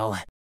the hell?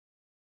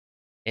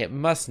 It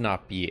must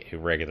not be a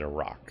regular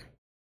rock.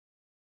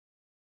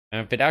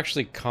 And if it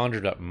actually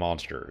conjured up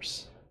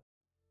monsters,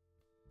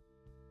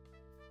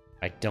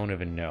 I don't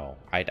even know.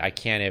 I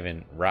can't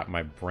even wrap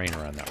my brain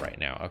around that right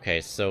now.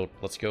 Okay, so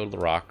let's go to the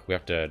rock. We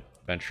have to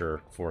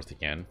venture forth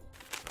again.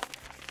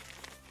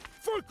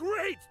 For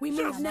great! We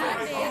move now,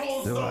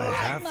 baby. Do I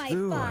have My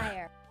to?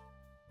 fire.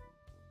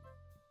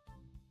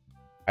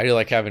 I do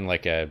like having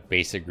like a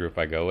basic group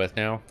I go with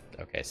now.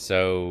 Okay,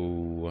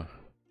 so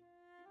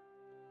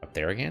up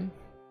there again?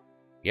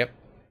 Yep.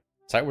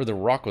 Site where the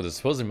rock with the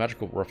supposed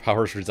magical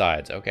powers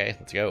resides. Okay,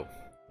 let's go.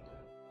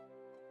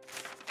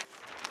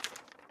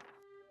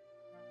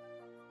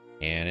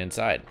 And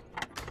inside.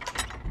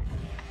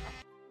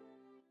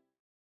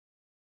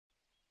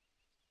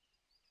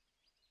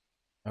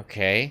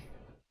 Okay.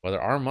 Well,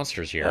 there are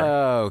monsters here.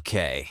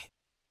 Okay.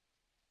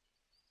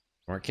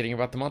 Weren't kidding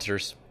about the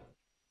monsters.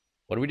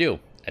 What do?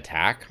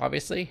 Attack,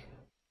 obviously?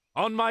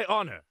 On my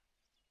honor.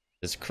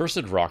 This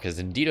cursed rock is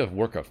indeed a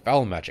work of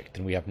foul magic,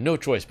 then we have no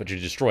choice but to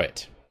destroy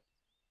it.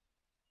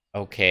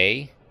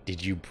 Okay.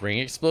 Did you bring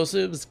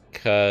explosives?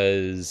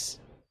 Cause...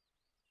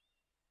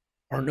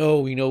 Or no,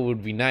 we know it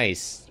would be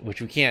nice,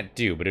 which we can't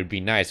do, but it would be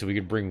nice if we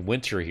could bring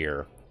Winter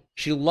here.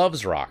 She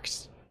loves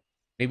rocks.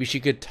 Maybe she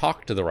could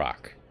talk to the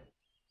rock.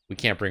 We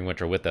can't bring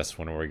Winter with us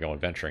when we go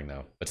adventuring,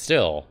 though. But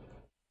still,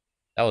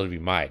 that would be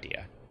my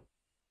idea.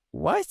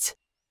 What?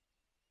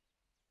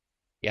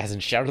 Yeah, as in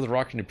shatter the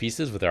rock into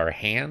pieces with our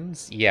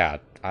hands? Yeah,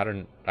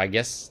 I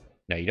guess...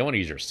 No, you don't want to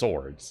use your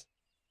swords.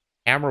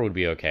 Hammer would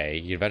be okay.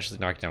 You eventually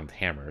knock it down with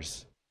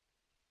hammers.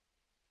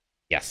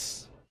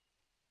 Yes.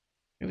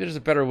 Maybe there's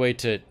a better way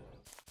to...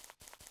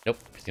 Nope,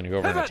 he's gonna go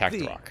over and attack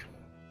the rock.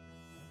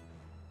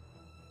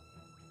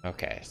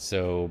 Okay,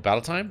 so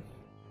battle time?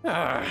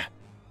 Yeah.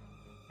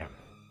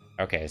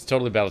 Okay, it's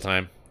totally battle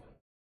time.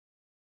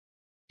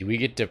 Do we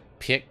get to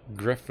pick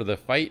Griff for the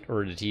fight,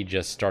 or did he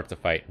just start the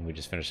fight and we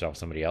just finish it off with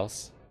somebody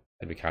else?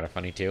 That'd be kind of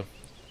funny too.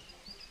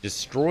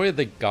 Destroy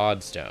the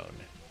Godstone.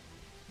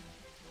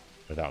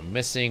 Without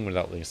missing,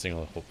 without losing a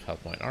single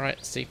health point. Alright,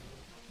 let's see. See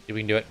if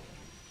we can do it.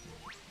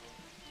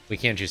 We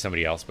can't choose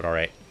somebody else, but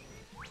alright.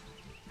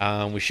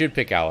 We should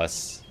pick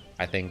Alice.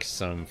 I think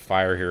some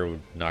fire here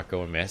would not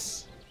go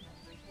amiss.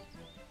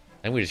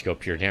 And we just go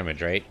pure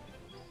damage, right?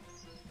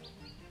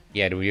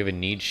 Yeah, do we even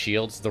need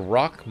shields? The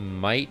rock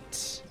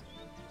might...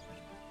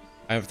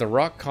 if the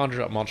rock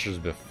conjured up monsters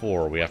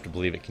before, we have to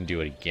believe it can do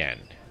it again.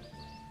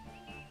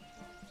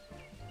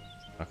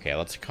 Okay,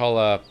 let's call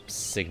up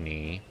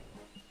Signy.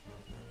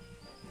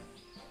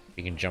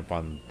 You can jump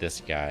on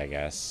this guy, I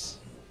guess.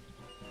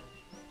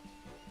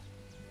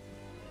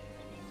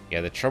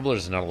 Yeah, the trouble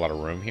is not a lot of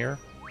room here.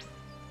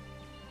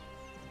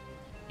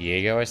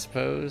 Diego, I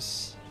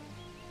suppose.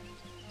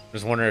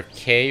 Just wondering if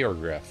Kay or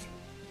Griff.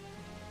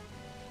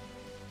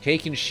 Kay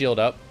can shield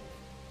up.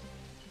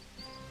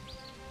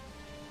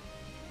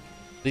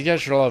 These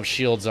guys should all have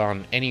shields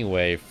on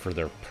anyway for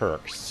their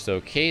perks.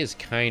 So Kay is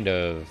kind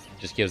of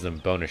just gives them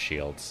bonus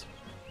shields.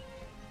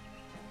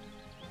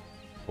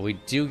 But we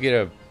do get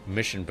a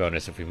mission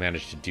bonus if we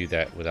manage to do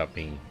that without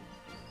being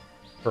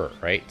hurt,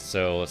 right?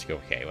 So let's go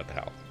Kay. What the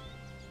hell?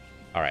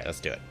 Alright, let's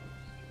do it.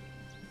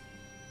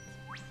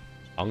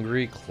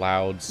 Hungry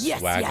Cloud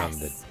swag on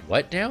the...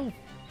 What now?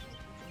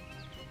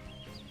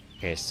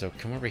 Okay, so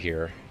come over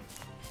here.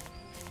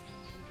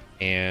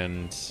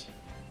 And...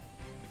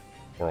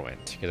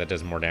 Whirlwind, because that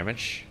does more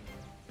damage.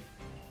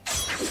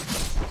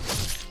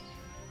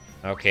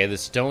 Okay, the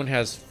stone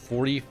has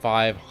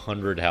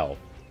 4,500 health.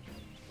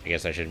 I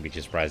guess I shouldn't be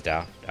too surprised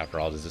after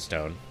all, it is a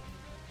stone.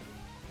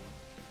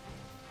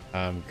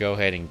 Go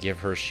ahead and give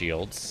her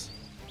shields.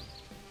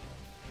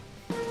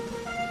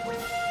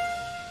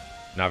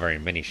 Not very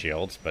many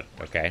shields, but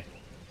okay.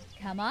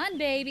 Come on,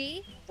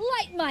 baby.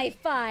 Light my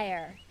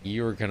fire.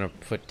 You're gonna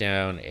put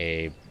down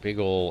a big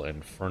ol'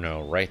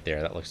 inferno right there.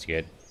 That looks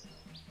good.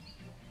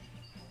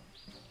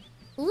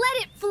 Let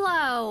it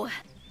flow.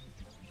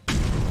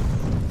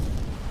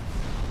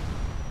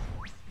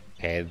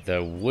 Okay,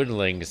 the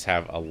woodlings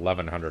have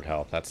 1,100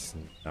 health. That's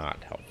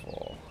not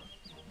helpful.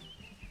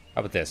 How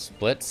about this?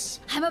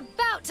 Splits? I'm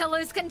about to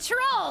lose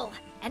control,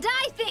 and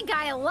I think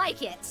I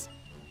like it.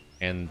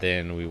 And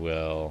then we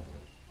will...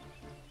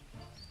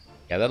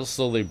 Yeah, that'll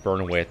slowly burn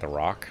away at the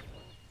rock.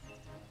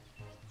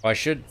 Oh, I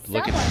should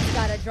look Someone's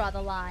gotta draw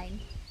the line.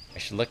 I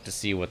should look to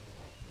see what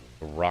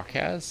the rock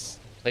has.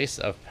 Place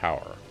of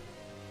power.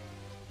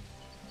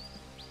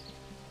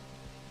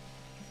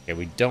 Okay,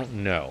 we don't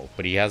know,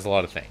 but he has a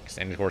lot of things.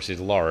 And of course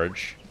he's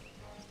large.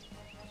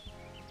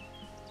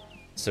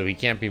 So he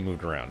can't be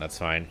moved around, that's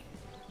fine.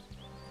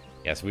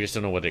 Yes, we just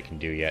don't know what it can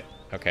do yet.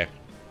 Okay.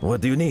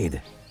 What do you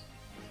need?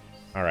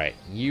 Alright,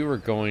 you are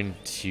going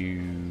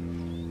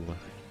to...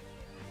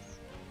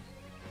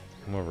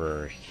 come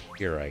over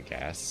here, I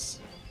guess.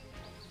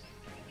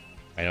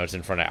 I know it's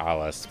in front of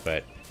Alice,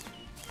 but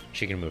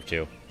she can move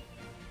too.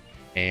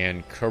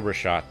 And Cobra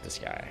shot this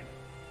guy.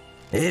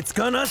 It's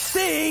gonna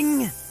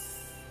sting!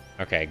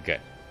 Okay, good.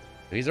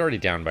 He's already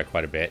down by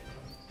quite a bit.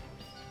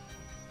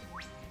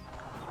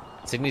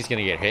 Signy's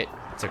gonna get hit.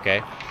 It's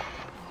okay.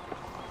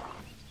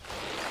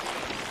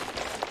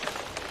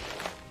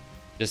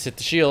 Just hit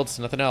the shields,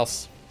 nothing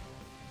else.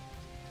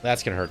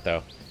 That's gonna hurt,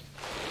 though.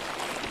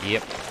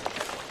 Yep.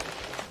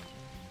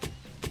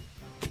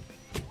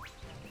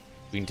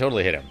 We can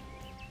totally hit him.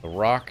 The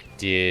rock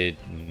did...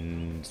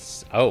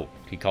 Oh,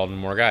 he called in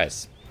more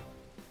guys.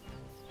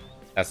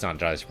 That's not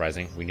entirely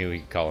surprising. We knew he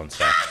could call in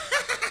stuff.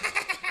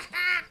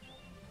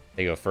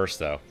 They go first,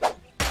 though.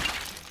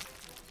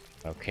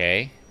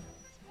 Okay.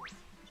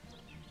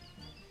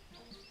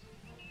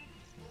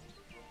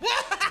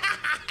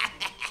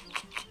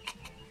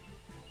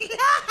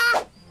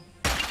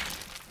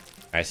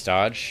 Nice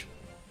dodge.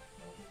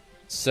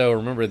 So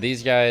remember,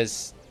 these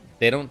guys,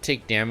 they don't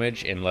take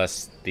damage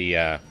unless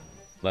the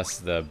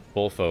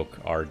bullfolk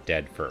are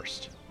dead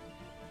first.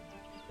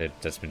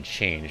 that's been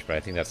changed, but I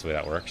think that's the way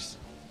that works.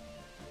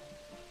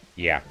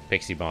 Yeah,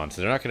 Pixie Bond.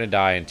 So they're not going to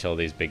die until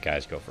these big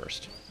guys go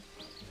first.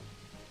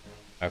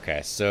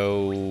 Okay,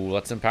 so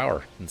let's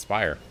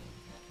inspire.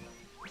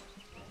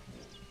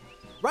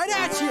 Right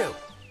at you!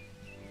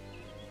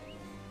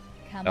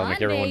 Come That'll on,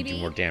 make everyone baby. do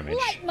more damage.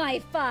 Light my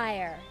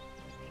fire.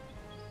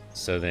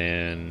 So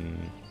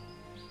then...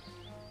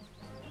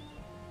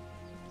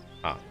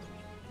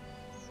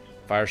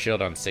 Fire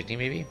shield on Signy,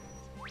 maybe?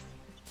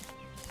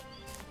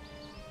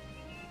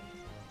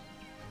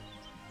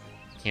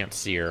 Can't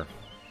see her.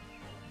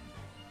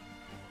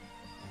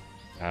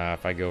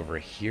 If I go over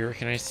here,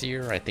 can I see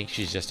her? I think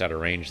she's just out of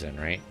range then,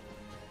 right?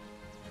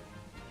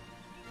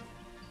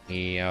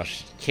 Yeah,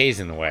 Kay's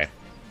in the way.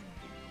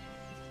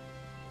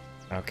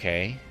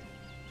 Okay.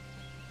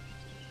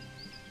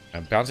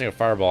 Bouncing a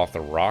fireball off the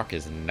rock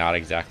is not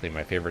exactly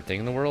my favorite thing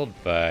in the world,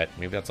 but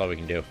maybe that's all we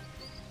can do.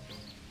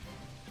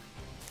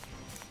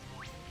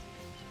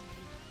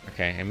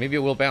 Okay, and maybe it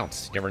will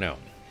bounce. You never know.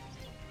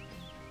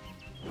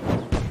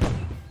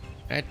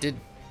 It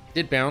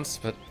did bounce,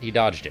 but he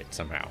dodged it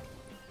somehow.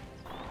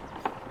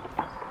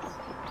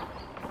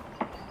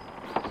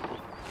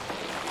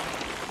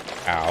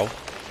 Ow.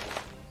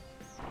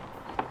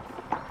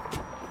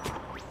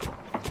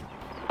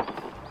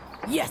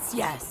 Yes,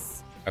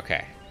 yes.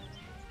 Okay.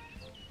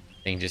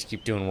 They can just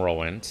keep doing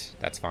whirlwind.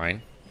 That's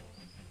fine.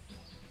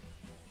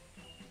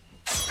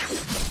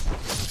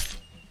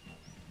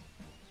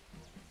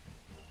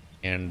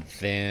 And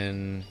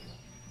then...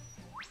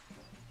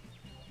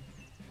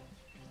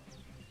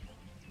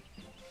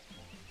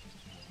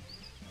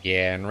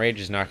 yeah, Enrage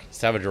is not...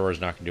 Savage Roar is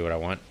not going to do what I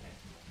want.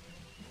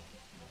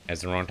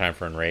 It's the wrong time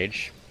for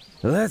Enrage.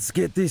 Let's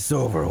get this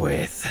over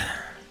with.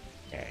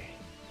 Okay.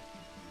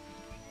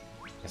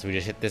 So we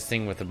just hit this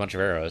thing with a bunch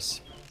of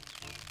arrows.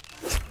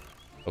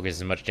 Focus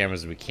as much damage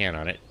as we can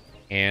on it.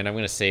 And I'm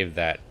going to save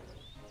that.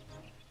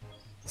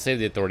 Save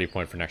the authority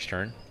point for next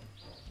turn.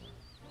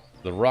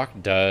 The rock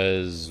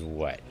does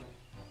what?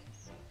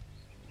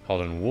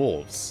 Called in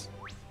wolves.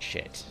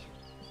 Shit.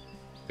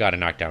 Gotta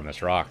knock down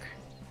this rock.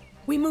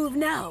 We move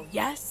now,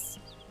 yes?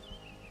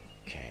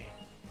 Okay.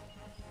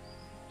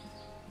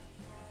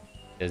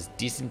 Does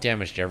decent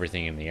damage to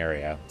everything in the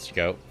area. Let's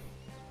go.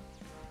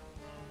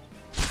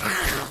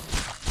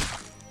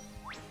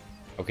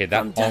 Okay, that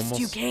From dust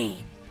almost... you came,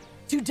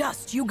 to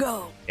dust you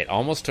go. It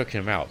almost took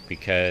him out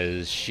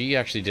because she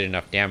actually did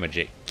enough damage.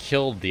 It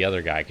killed the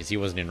other guy because he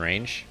wasn't in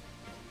range.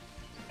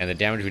 And the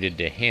damage we did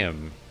to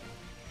him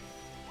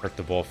hurt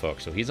the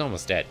bullfolk, so he's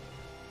almost dead.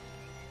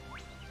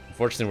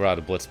 Unfortunately, we're out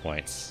of blitz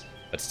points,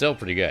 but still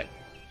pretty good.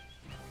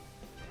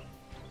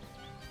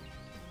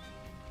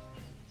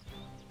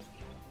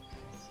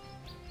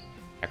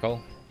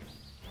 Echo?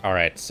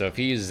 Alright, so if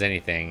he uses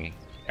anything,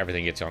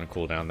 everything gets on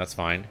cooldown, that's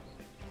fine.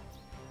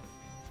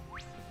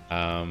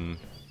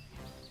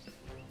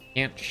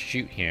 Can't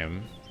shoot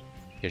him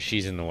because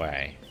she's in the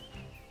way.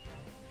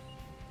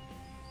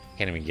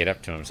 Can't even get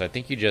up to him, so I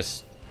think you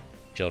just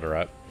chilled her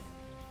up.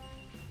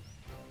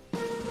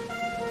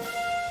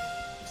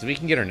 So we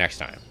can get her next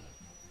time.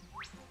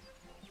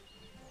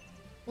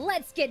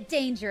 Let's get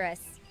dangerous.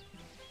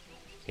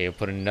 Okay, we'll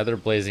put another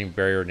blazing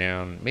barrier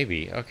down.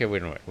 Maybe. Okay,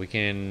 wait a minute. We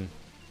can...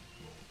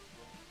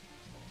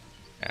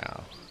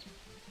 Ow.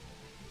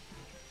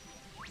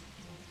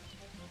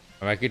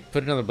 I could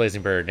put another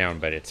blazing barrier down,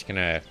 but it's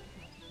gonna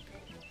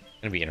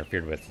be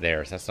interfered with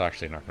there, so that's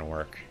actually not gonna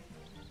work.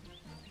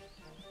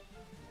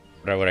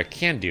 But what I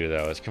can do,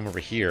 though, is come over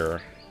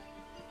here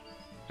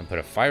and put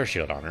a fire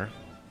shield on her.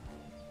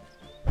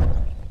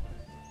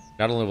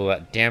 Not only will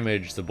that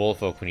damage the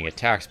bullfolk when he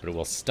attacks, but it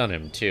will stun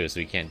him, too, so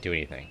he can't do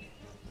anything.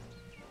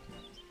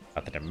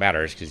 Not that it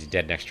matters, because he's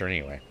dead next turn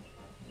anyway.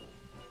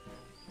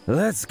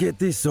 Let's get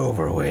this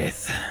over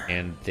with.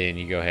 And then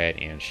you go ahead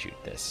and shoot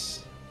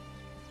this.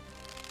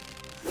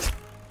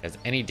 As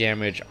any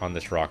damage on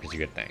this rock is a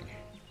good thing.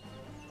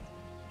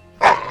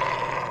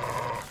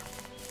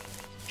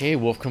 Okay,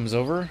 Wolf comes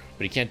over,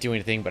 but he can't do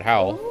anything but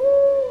howl.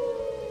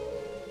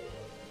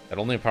 That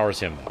only empowers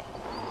him, though.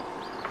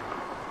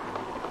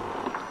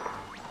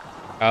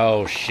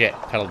 Oh, shit.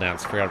 Pedal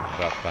dance. Forgot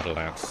about pedal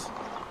dance.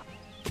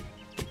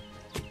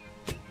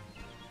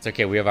 It's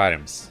okay, we have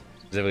items.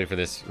 Specifically for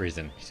this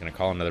reason. He's gonna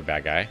call another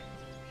bad guy.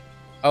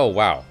 Oh,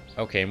 wow.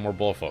 Okay, more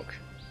bullfolk.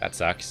 That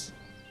sucks.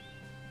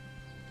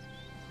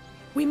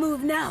 We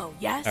move now,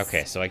 yes?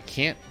 Okay, so I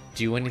can't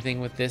do anything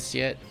with this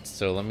yet,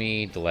 so let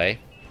me delay.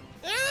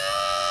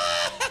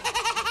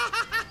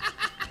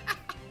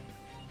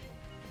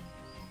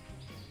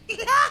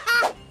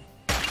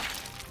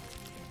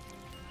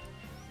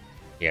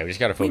 Yeah, we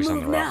just gotta focus on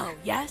the rock. Now,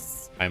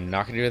 yes? I'm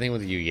not gonna do anything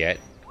with you yet.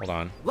 Hold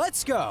on.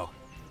 Let's go.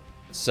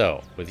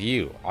 So, with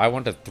you, I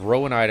want to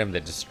throw an item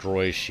that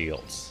destroys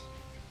shields.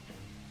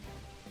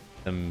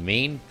 The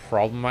main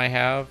problem I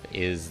have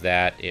is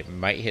that it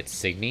might hit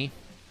Signy.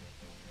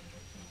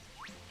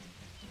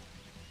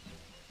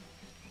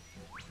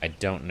 I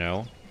don't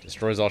know.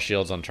 Destroys all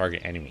shields on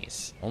target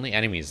enemies. Only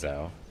enemies,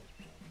 though.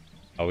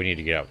 Oh, we need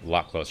to get up a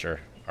lot closer.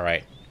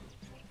 Alright.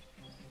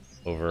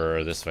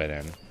 over this way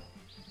then.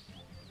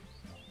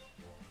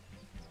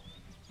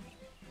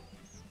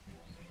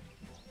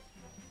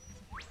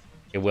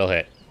 It will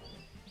hit.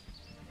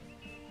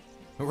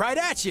 Right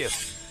at you.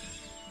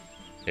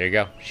 There you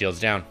go. Shields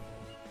down.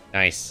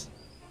 Nice.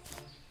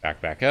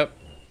 Back up.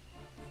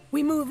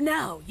 We move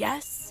now,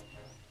 yes?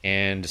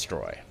 And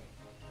destroy.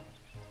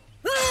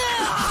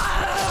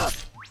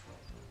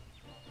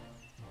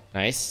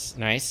 Nice,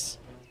 nice.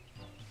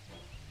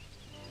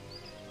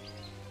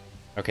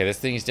 Okay, this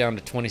thing is down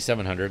to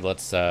 2,700.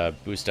 Let's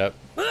boost up.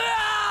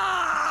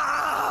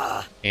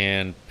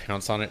 And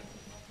pounce on it.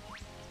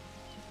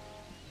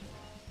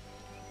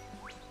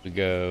 We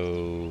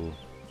go...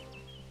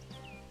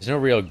 There's no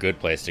real good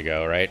place to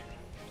go, right?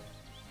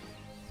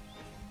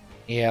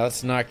 Yeah,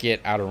 let's not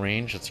get out of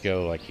range. Let's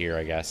go, like, here,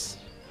 I guess.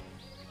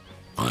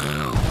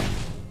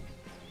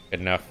 Good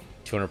enough.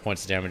 200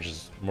 points of damage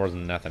is more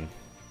than nothing.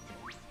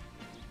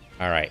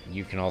 Alright,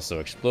 you can also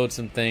explode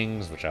some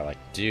things, which I like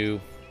to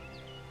do.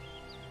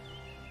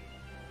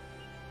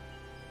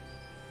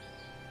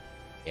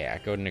 Yeah,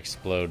 go ahead and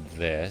explode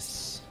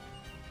this.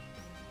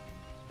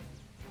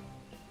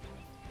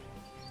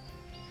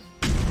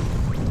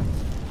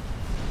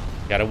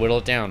 Gotta whittle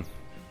it down.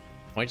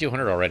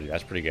 2,200 already,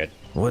 that's pretty good.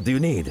 What do you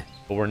need?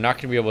 But we're not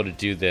gonna be able to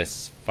do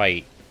this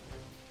fight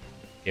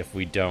if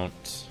we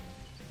don't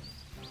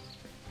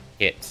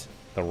hit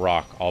the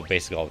rock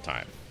basically all the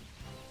time.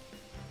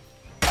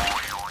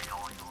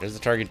 There's the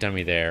target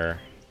dummy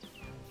there.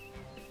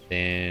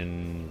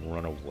 Then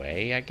run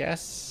away, I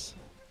guess?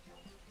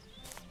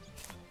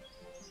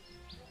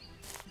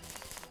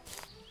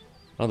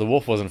 Oh, the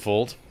wolf wasn't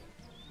fooled.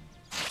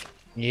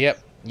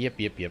 Yep.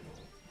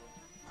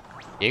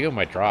 Diego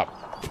might drop.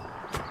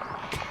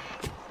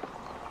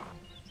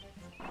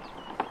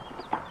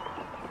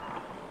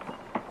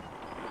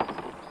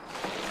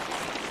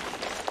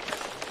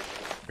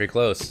 Pretty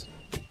close.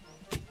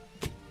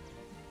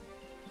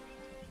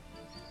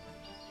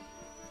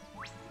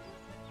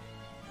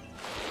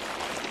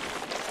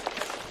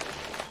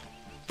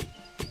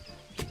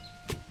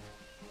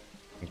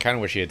 I kind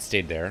of wish he had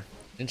stayed there.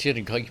 Didn't she have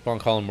to keep on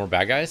calling more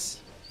bad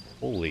guys?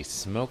 Holy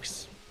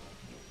smokes.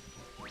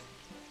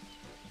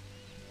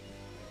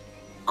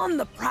 On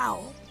the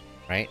prowl.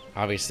 Right?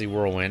 Obviously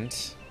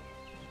whirlwind.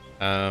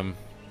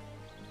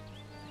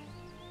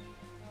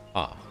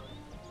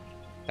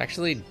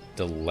 Actually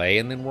delay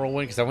and then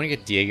whirlwind because I want to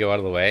get Diego out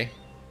of the way.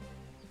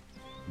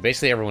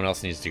 Basically everyone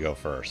else needs to go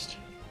first.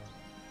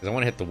 Because I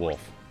want to hit the wolf.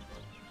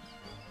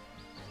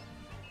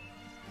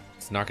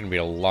 It's not going to be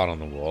a lot on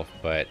the wolf,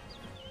 but...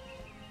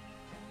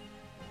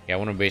 Yeah, I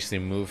want to basically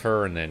move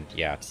her and then...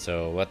 Yeah,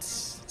 so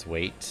let's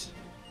wait.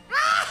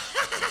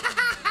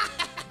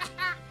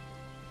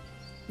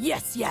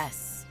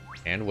 Yes.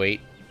 And wait.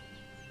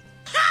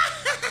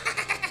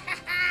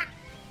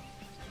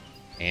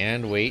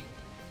 And wait.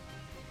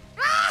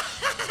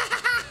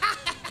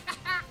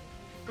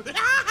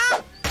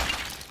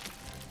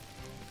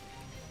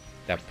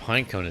 That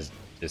pinecone is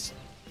just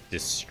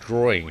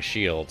destroying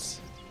shields.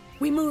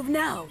 We move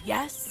now,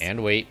 yes?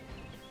 And wait.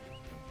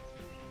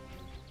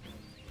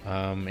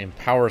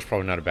 Empower is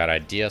probably not a bad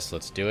idea, so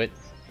let's do it.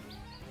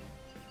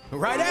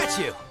 Right at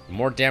you. The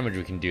more damage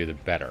we can do, the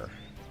better.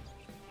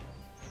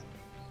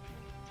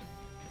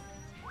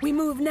 We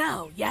move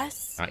now,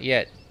 yes? Not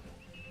yet.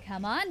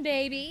 Come on,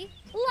 baby.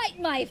 Light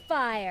my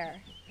fire.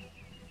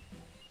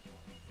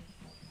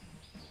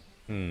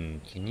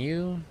 Can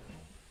you...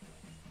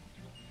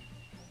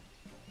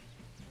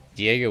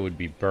 Diego would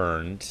be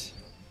burned.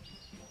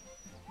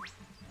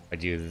 If I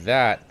do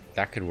that,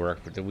 that could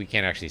work, but we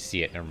can't actually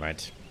see it. Never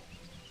mind.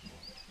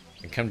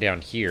 I can come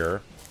down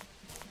here.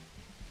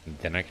 And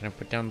then I can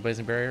put down the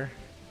blazing barrier?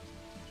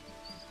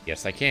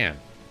 Yes, I can.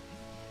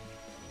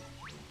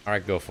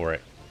 Alright, go for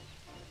it.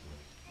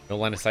 No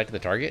line of sight to the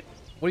target?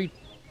 What are you...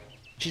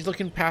 She's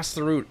looking past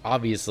the route,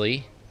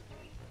 obviously.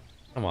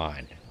 Come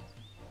on.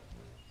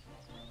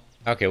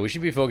 Okay, we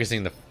should be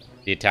focusing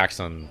the attacks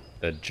on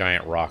the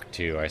giant rock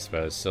too, I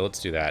suppose. So let's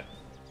do that.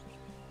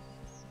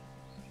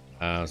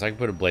 So I can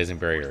put a blazing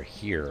barrier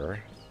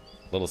here.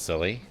 A little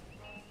silly.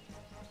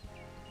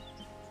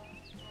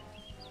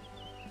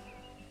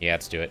 Yeah,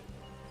 let's do it.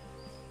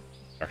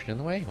 Destruction in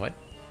the way? What?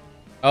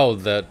 Oh,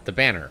 the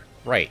banner.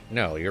 Right.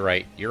 No, you're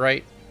right. You're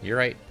right.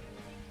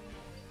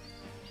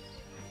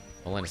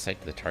 No line of sight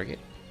to the target?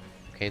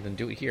 Okay, then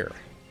do it here.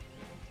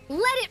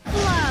 Let it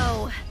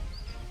flow!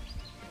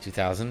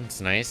 2,000.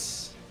 It's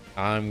nice.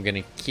 I'm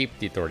gonna keep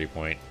the authority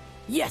point.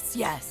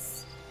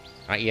 Yes.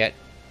 Not yet.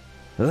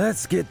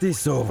 Let's get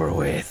this over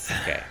with.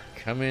 Okay,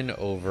 come in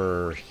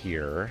over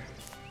here.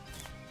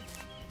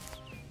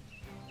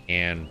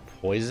 And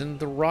poison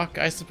the rock,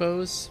 I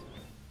suppose?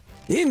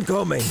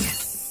 Incoming!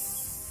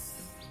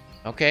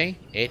 Okay,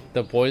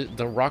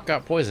 the rock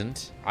got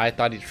poisoned. I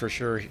thought it for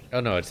sure... Oh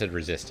no, it said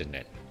resist, didn't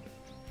it?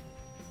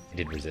 It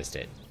did resist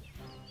it.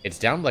 It's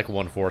down like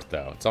 1/4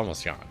 though. It's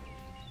almost gone.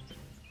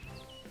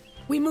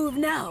 We move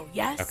now,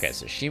 yes? Okay,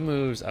 so she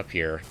moves up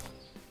here.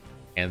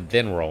 And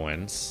then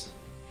whirlwinds.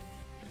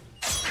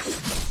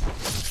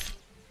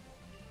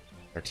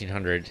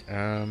 1300.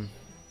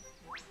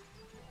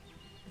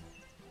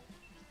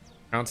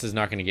 Pounce is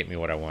not going to get me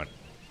what I want.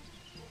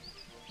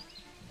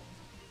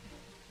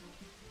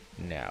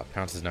 No,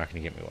 Pounce is not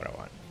going to get me what I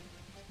want.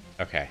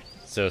 Okay,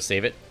 so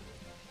save it.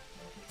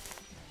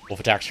 Wolf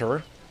attacks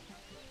her.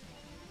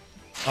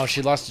 Oh,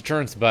 she lost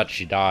deterrence, but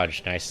she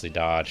dodged. Nicely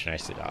dodged,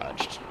 nicely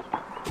dodged.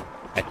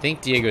 I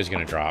think Diego's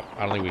going to drop.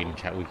 I don't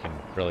think we can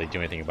really do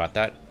anything about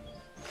that.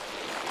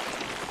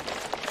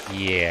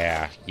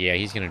 Yeah,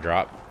 he's going to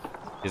drop.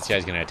 This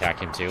guy's going to attack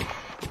him too.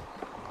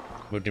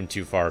 Moved him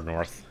too far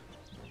north.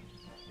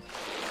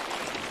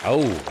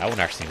 Oh, that one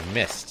actually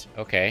missed.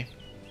 Okay.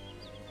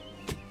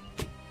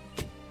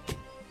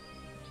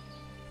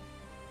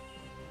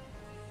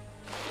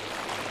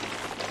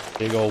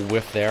 Big old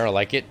whiff there. I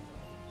like it.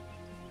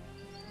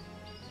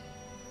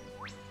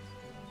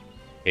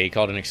 Okay, he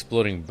called an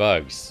exploding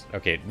bugs.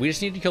 Okay, we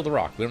just need to kill the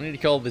rock. We don't need to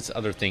kill these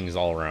other things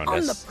all around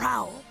us. On the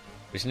prowl.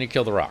 We just need to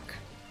kill the rock.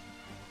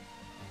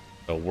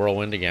 So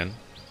whirlwind again.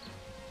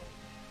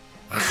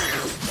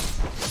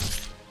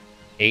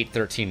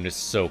 813 is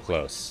so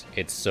close.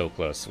 It's so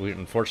close. We're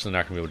unfortunately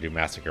not going to be able to do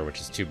Massacre, which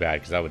is too bad,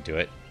 because that would do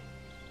it.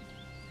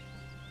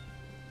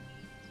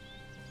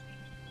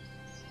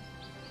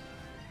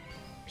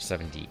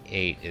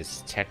 .78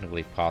 is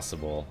technically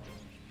possible.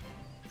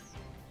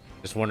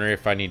 Just wondering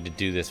if I need to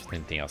do this with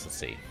anything else. Let's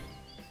see.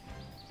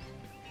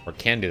 Or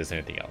can do this with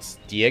anything else.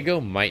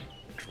 Diego might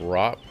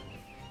drop.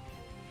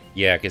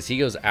 Yeah, because he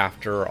goes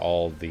after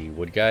all the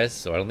wood guys,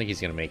 so I don't think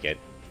he's going to make it.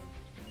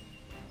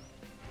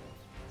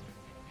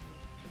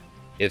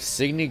 If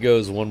Signy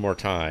goes one more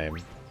time,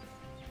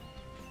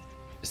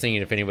 just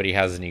thinking if anybody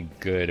has any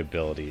good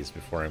abilities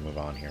before I move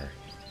on here.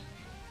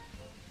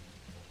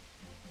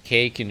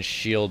 Kay can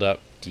shield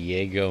up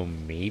Diego,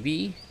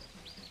 maybe?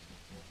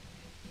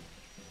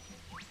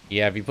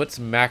 Yeah, if he puts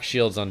max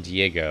shields on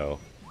Diego,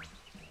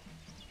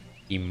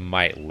 he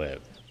might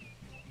live.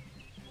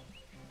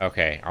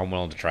 Okay, I'm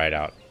willing to try it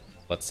out.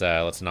 Let's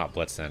not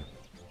blitz then.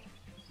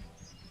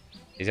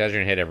 These guys are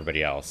gonna hit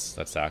everybody else.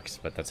 That sucks,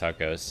 but that's how it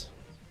goes.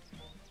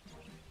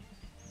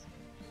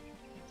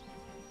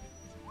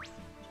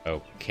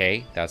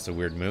 Okay, that's a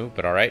weird move,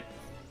 but alright.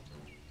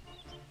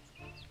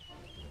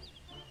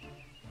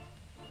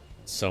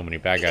 So many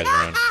bad guys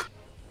around.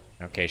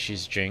 Okay,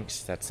 she's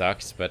Jinx. That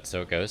sucks, but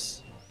so it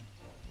goes.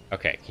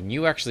 Okay, can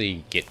you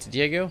actually get to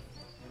Diego?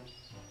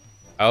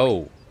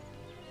 Oh.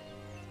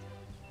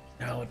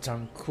 No, it's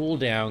on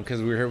cooldown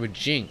because we were here with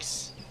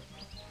Jinx.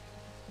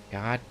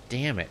 God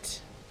damn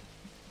it.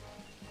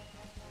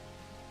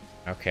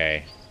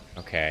 Okay,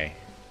 okay.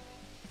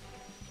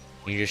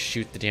 Can you just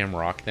shoot the damn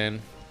rock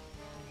then?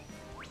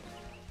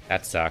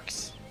 That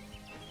sucks.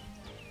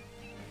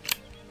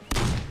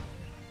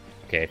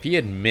 Okay, if he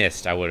had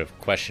missed, I would have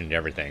questioned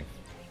everything.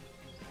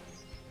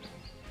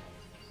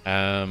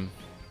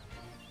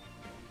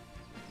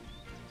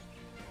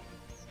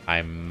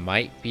 I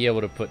might be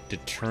able to put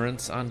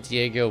deterrence on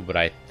Diego, but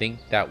I think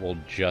that will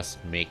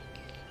just make...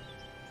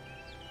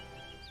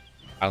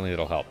 I don't think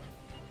it'll help.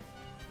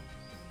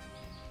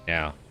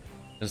 Now,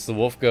 since the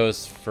wolf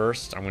goes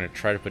first, I'm going to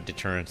try to put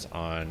deterrence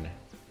on...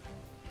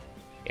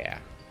 Yeah,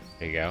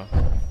 there you go.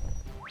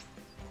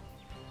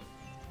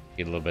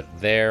 Get a little bit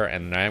there,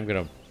 and I'm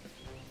going to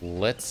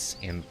blitz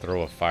and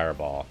throw a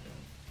fireball.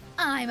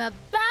 I'm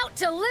about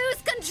to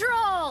lose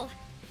control!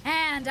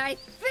 And I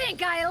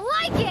think I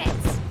like it!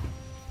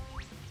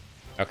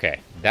 Okay,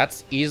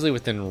 that's easily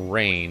within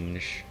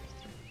range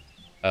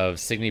of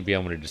Signy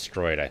being able to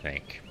destroy it, I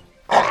think.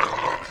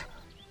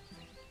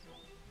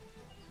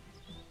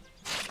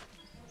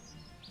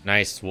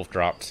 Nice, wolf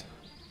dropped.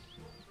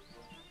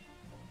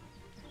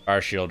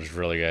 Fire shield is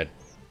really good.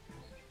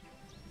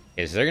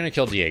 Okay, so they're gonna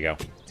kill Diego.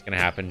 It's gonna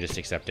happen, just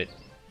accept it.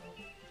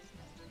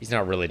 He's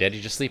not really dead,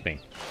 he's just sleeping.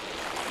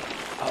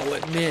 Oh,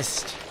 it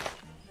missed.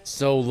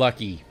 So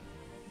lucky.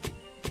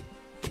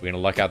 We're gonna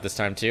luck out this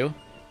time too.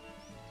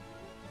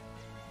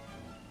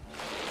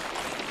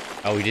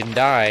 Oh, he didn't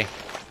die.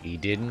 He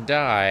didn't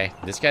die.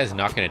 This guy's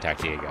not going to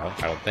attack Diego,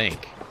 I don't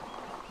think.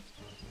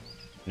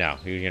 No,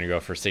 he was going to go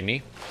for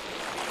Signy.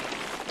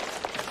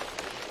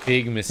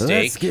 Big mistake.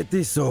 Let's get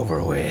this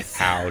over with.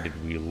 How did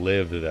we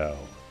live, though?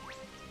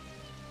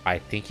 I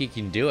think he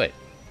can do it.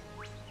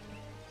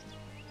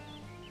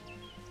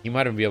 He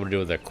might even be able to do it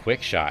with a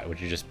quick shot, which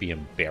would just be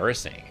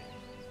embarrassing.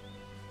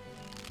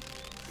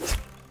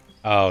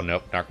 Oh,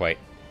 nope, not quite.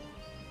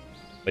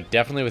 But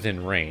definitely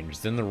within range.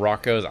 Then the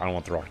rock goes. I don't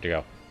want the rock to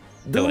go.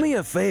 Do me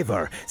a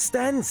favor.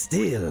 Stand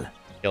still.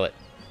 Kill it.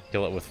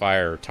 Kill it with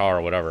fire or tar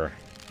or whatever.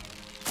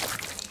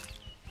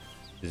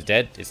 Is it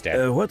dead? It's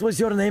dead. What was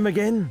your name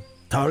again?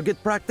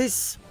 Target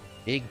practice?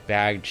 Big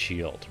bagged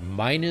shield.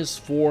 Minus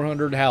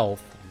 400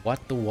 health. What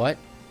the what?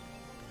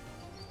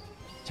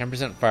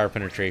 10% fire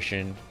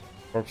penetration.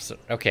 4%.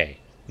 Okay.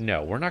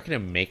 No, we're not going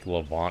to make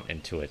Levant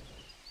into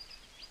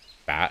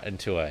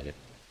a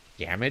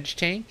damage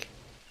tank?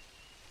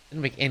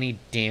 Doesn't make any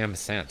damn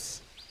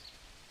sense.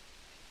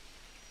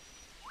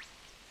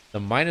 The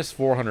minus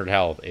 400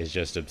 health is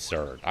just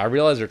absurd. I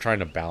realize they're trying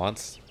to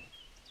balance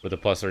with a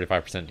plus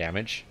 35%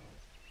 damage,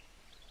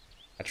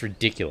 That's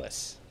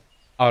ridiculous.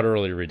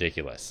 Utterly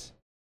ridiculous.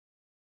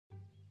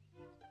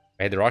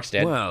 Hey, the rock's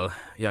dead. Well,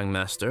 young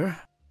master.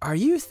 Are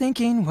you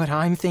thinking what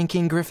I'm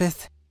thinking,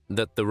 Griffith?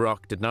 That the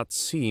rock did not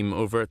seem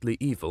overtly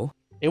evil.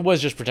 It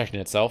was just protecting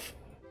itself.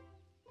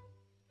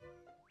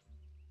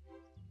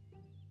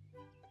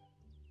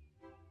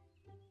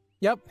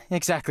 Yep,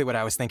 exactly what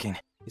I was thinking.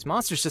 These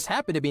monsters just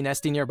happened to be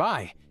nesting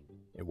nearby.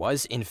 It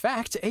was, in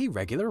fact, a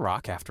regular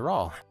rock after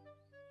all.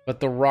 But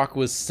the rock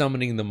was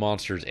summoning the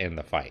monsters in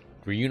the fight.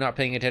 Were you not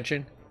paying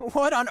attention?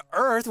 What on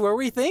earth were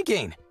we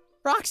thinking?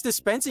 Rocks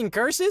dispensing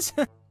curses?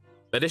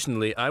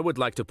 Additionally, I would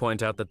like to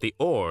point out that the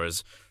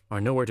oars are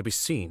nowhere to be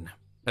seen,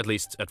 at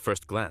least at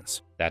first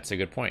glance. That's a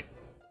good point.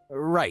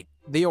 Right,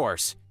 the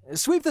oars.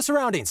 Sweep the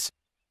surroundings.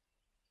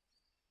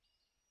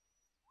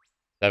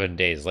 7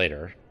 days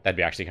later. That'd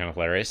be actually kind of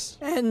hilarious.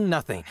 And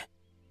nothing.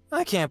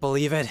 I can't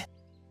believe it.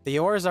 The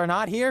oars are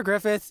not here,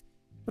 Griffith.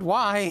 But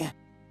why?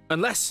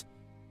 Unless,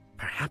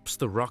 perhaps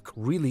the rock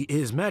really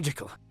is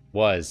magical.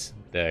 Was.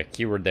 The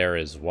keyword there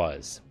is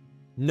was.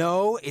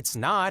 No, it's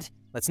not.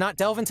 Let's not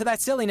delve into that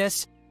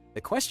silliness.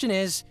 The question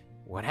is,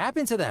 what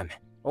happened to them?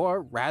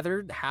 Or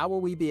rather, how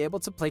will we be able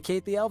to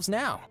placate the elves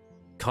now?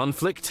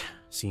 Conflict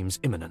seems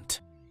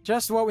imminent.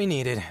 Just what we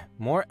needed.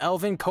 More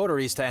elven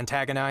coteries to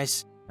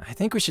antagonize. I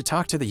think we should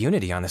talk to the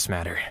Unity on this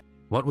matter.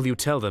 What will you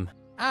tell them?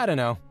 I don't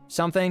know.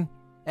 Something?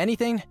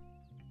 Anything?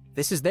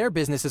 This is their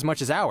business as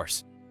much as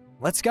ours.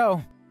 Let's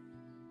go.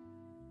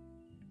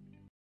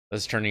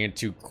 This is turning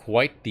into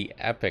quite the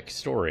epic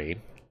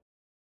story,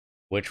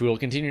 which we will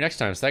continue next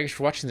time. So thanks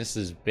for watching. This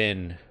has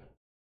been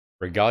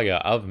Regalia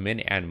of Men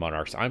and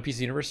Monarchs. I'm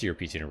PC Universe, you're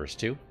PC Universe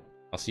 2.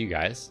 I'll see you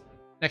guys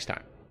next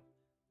time.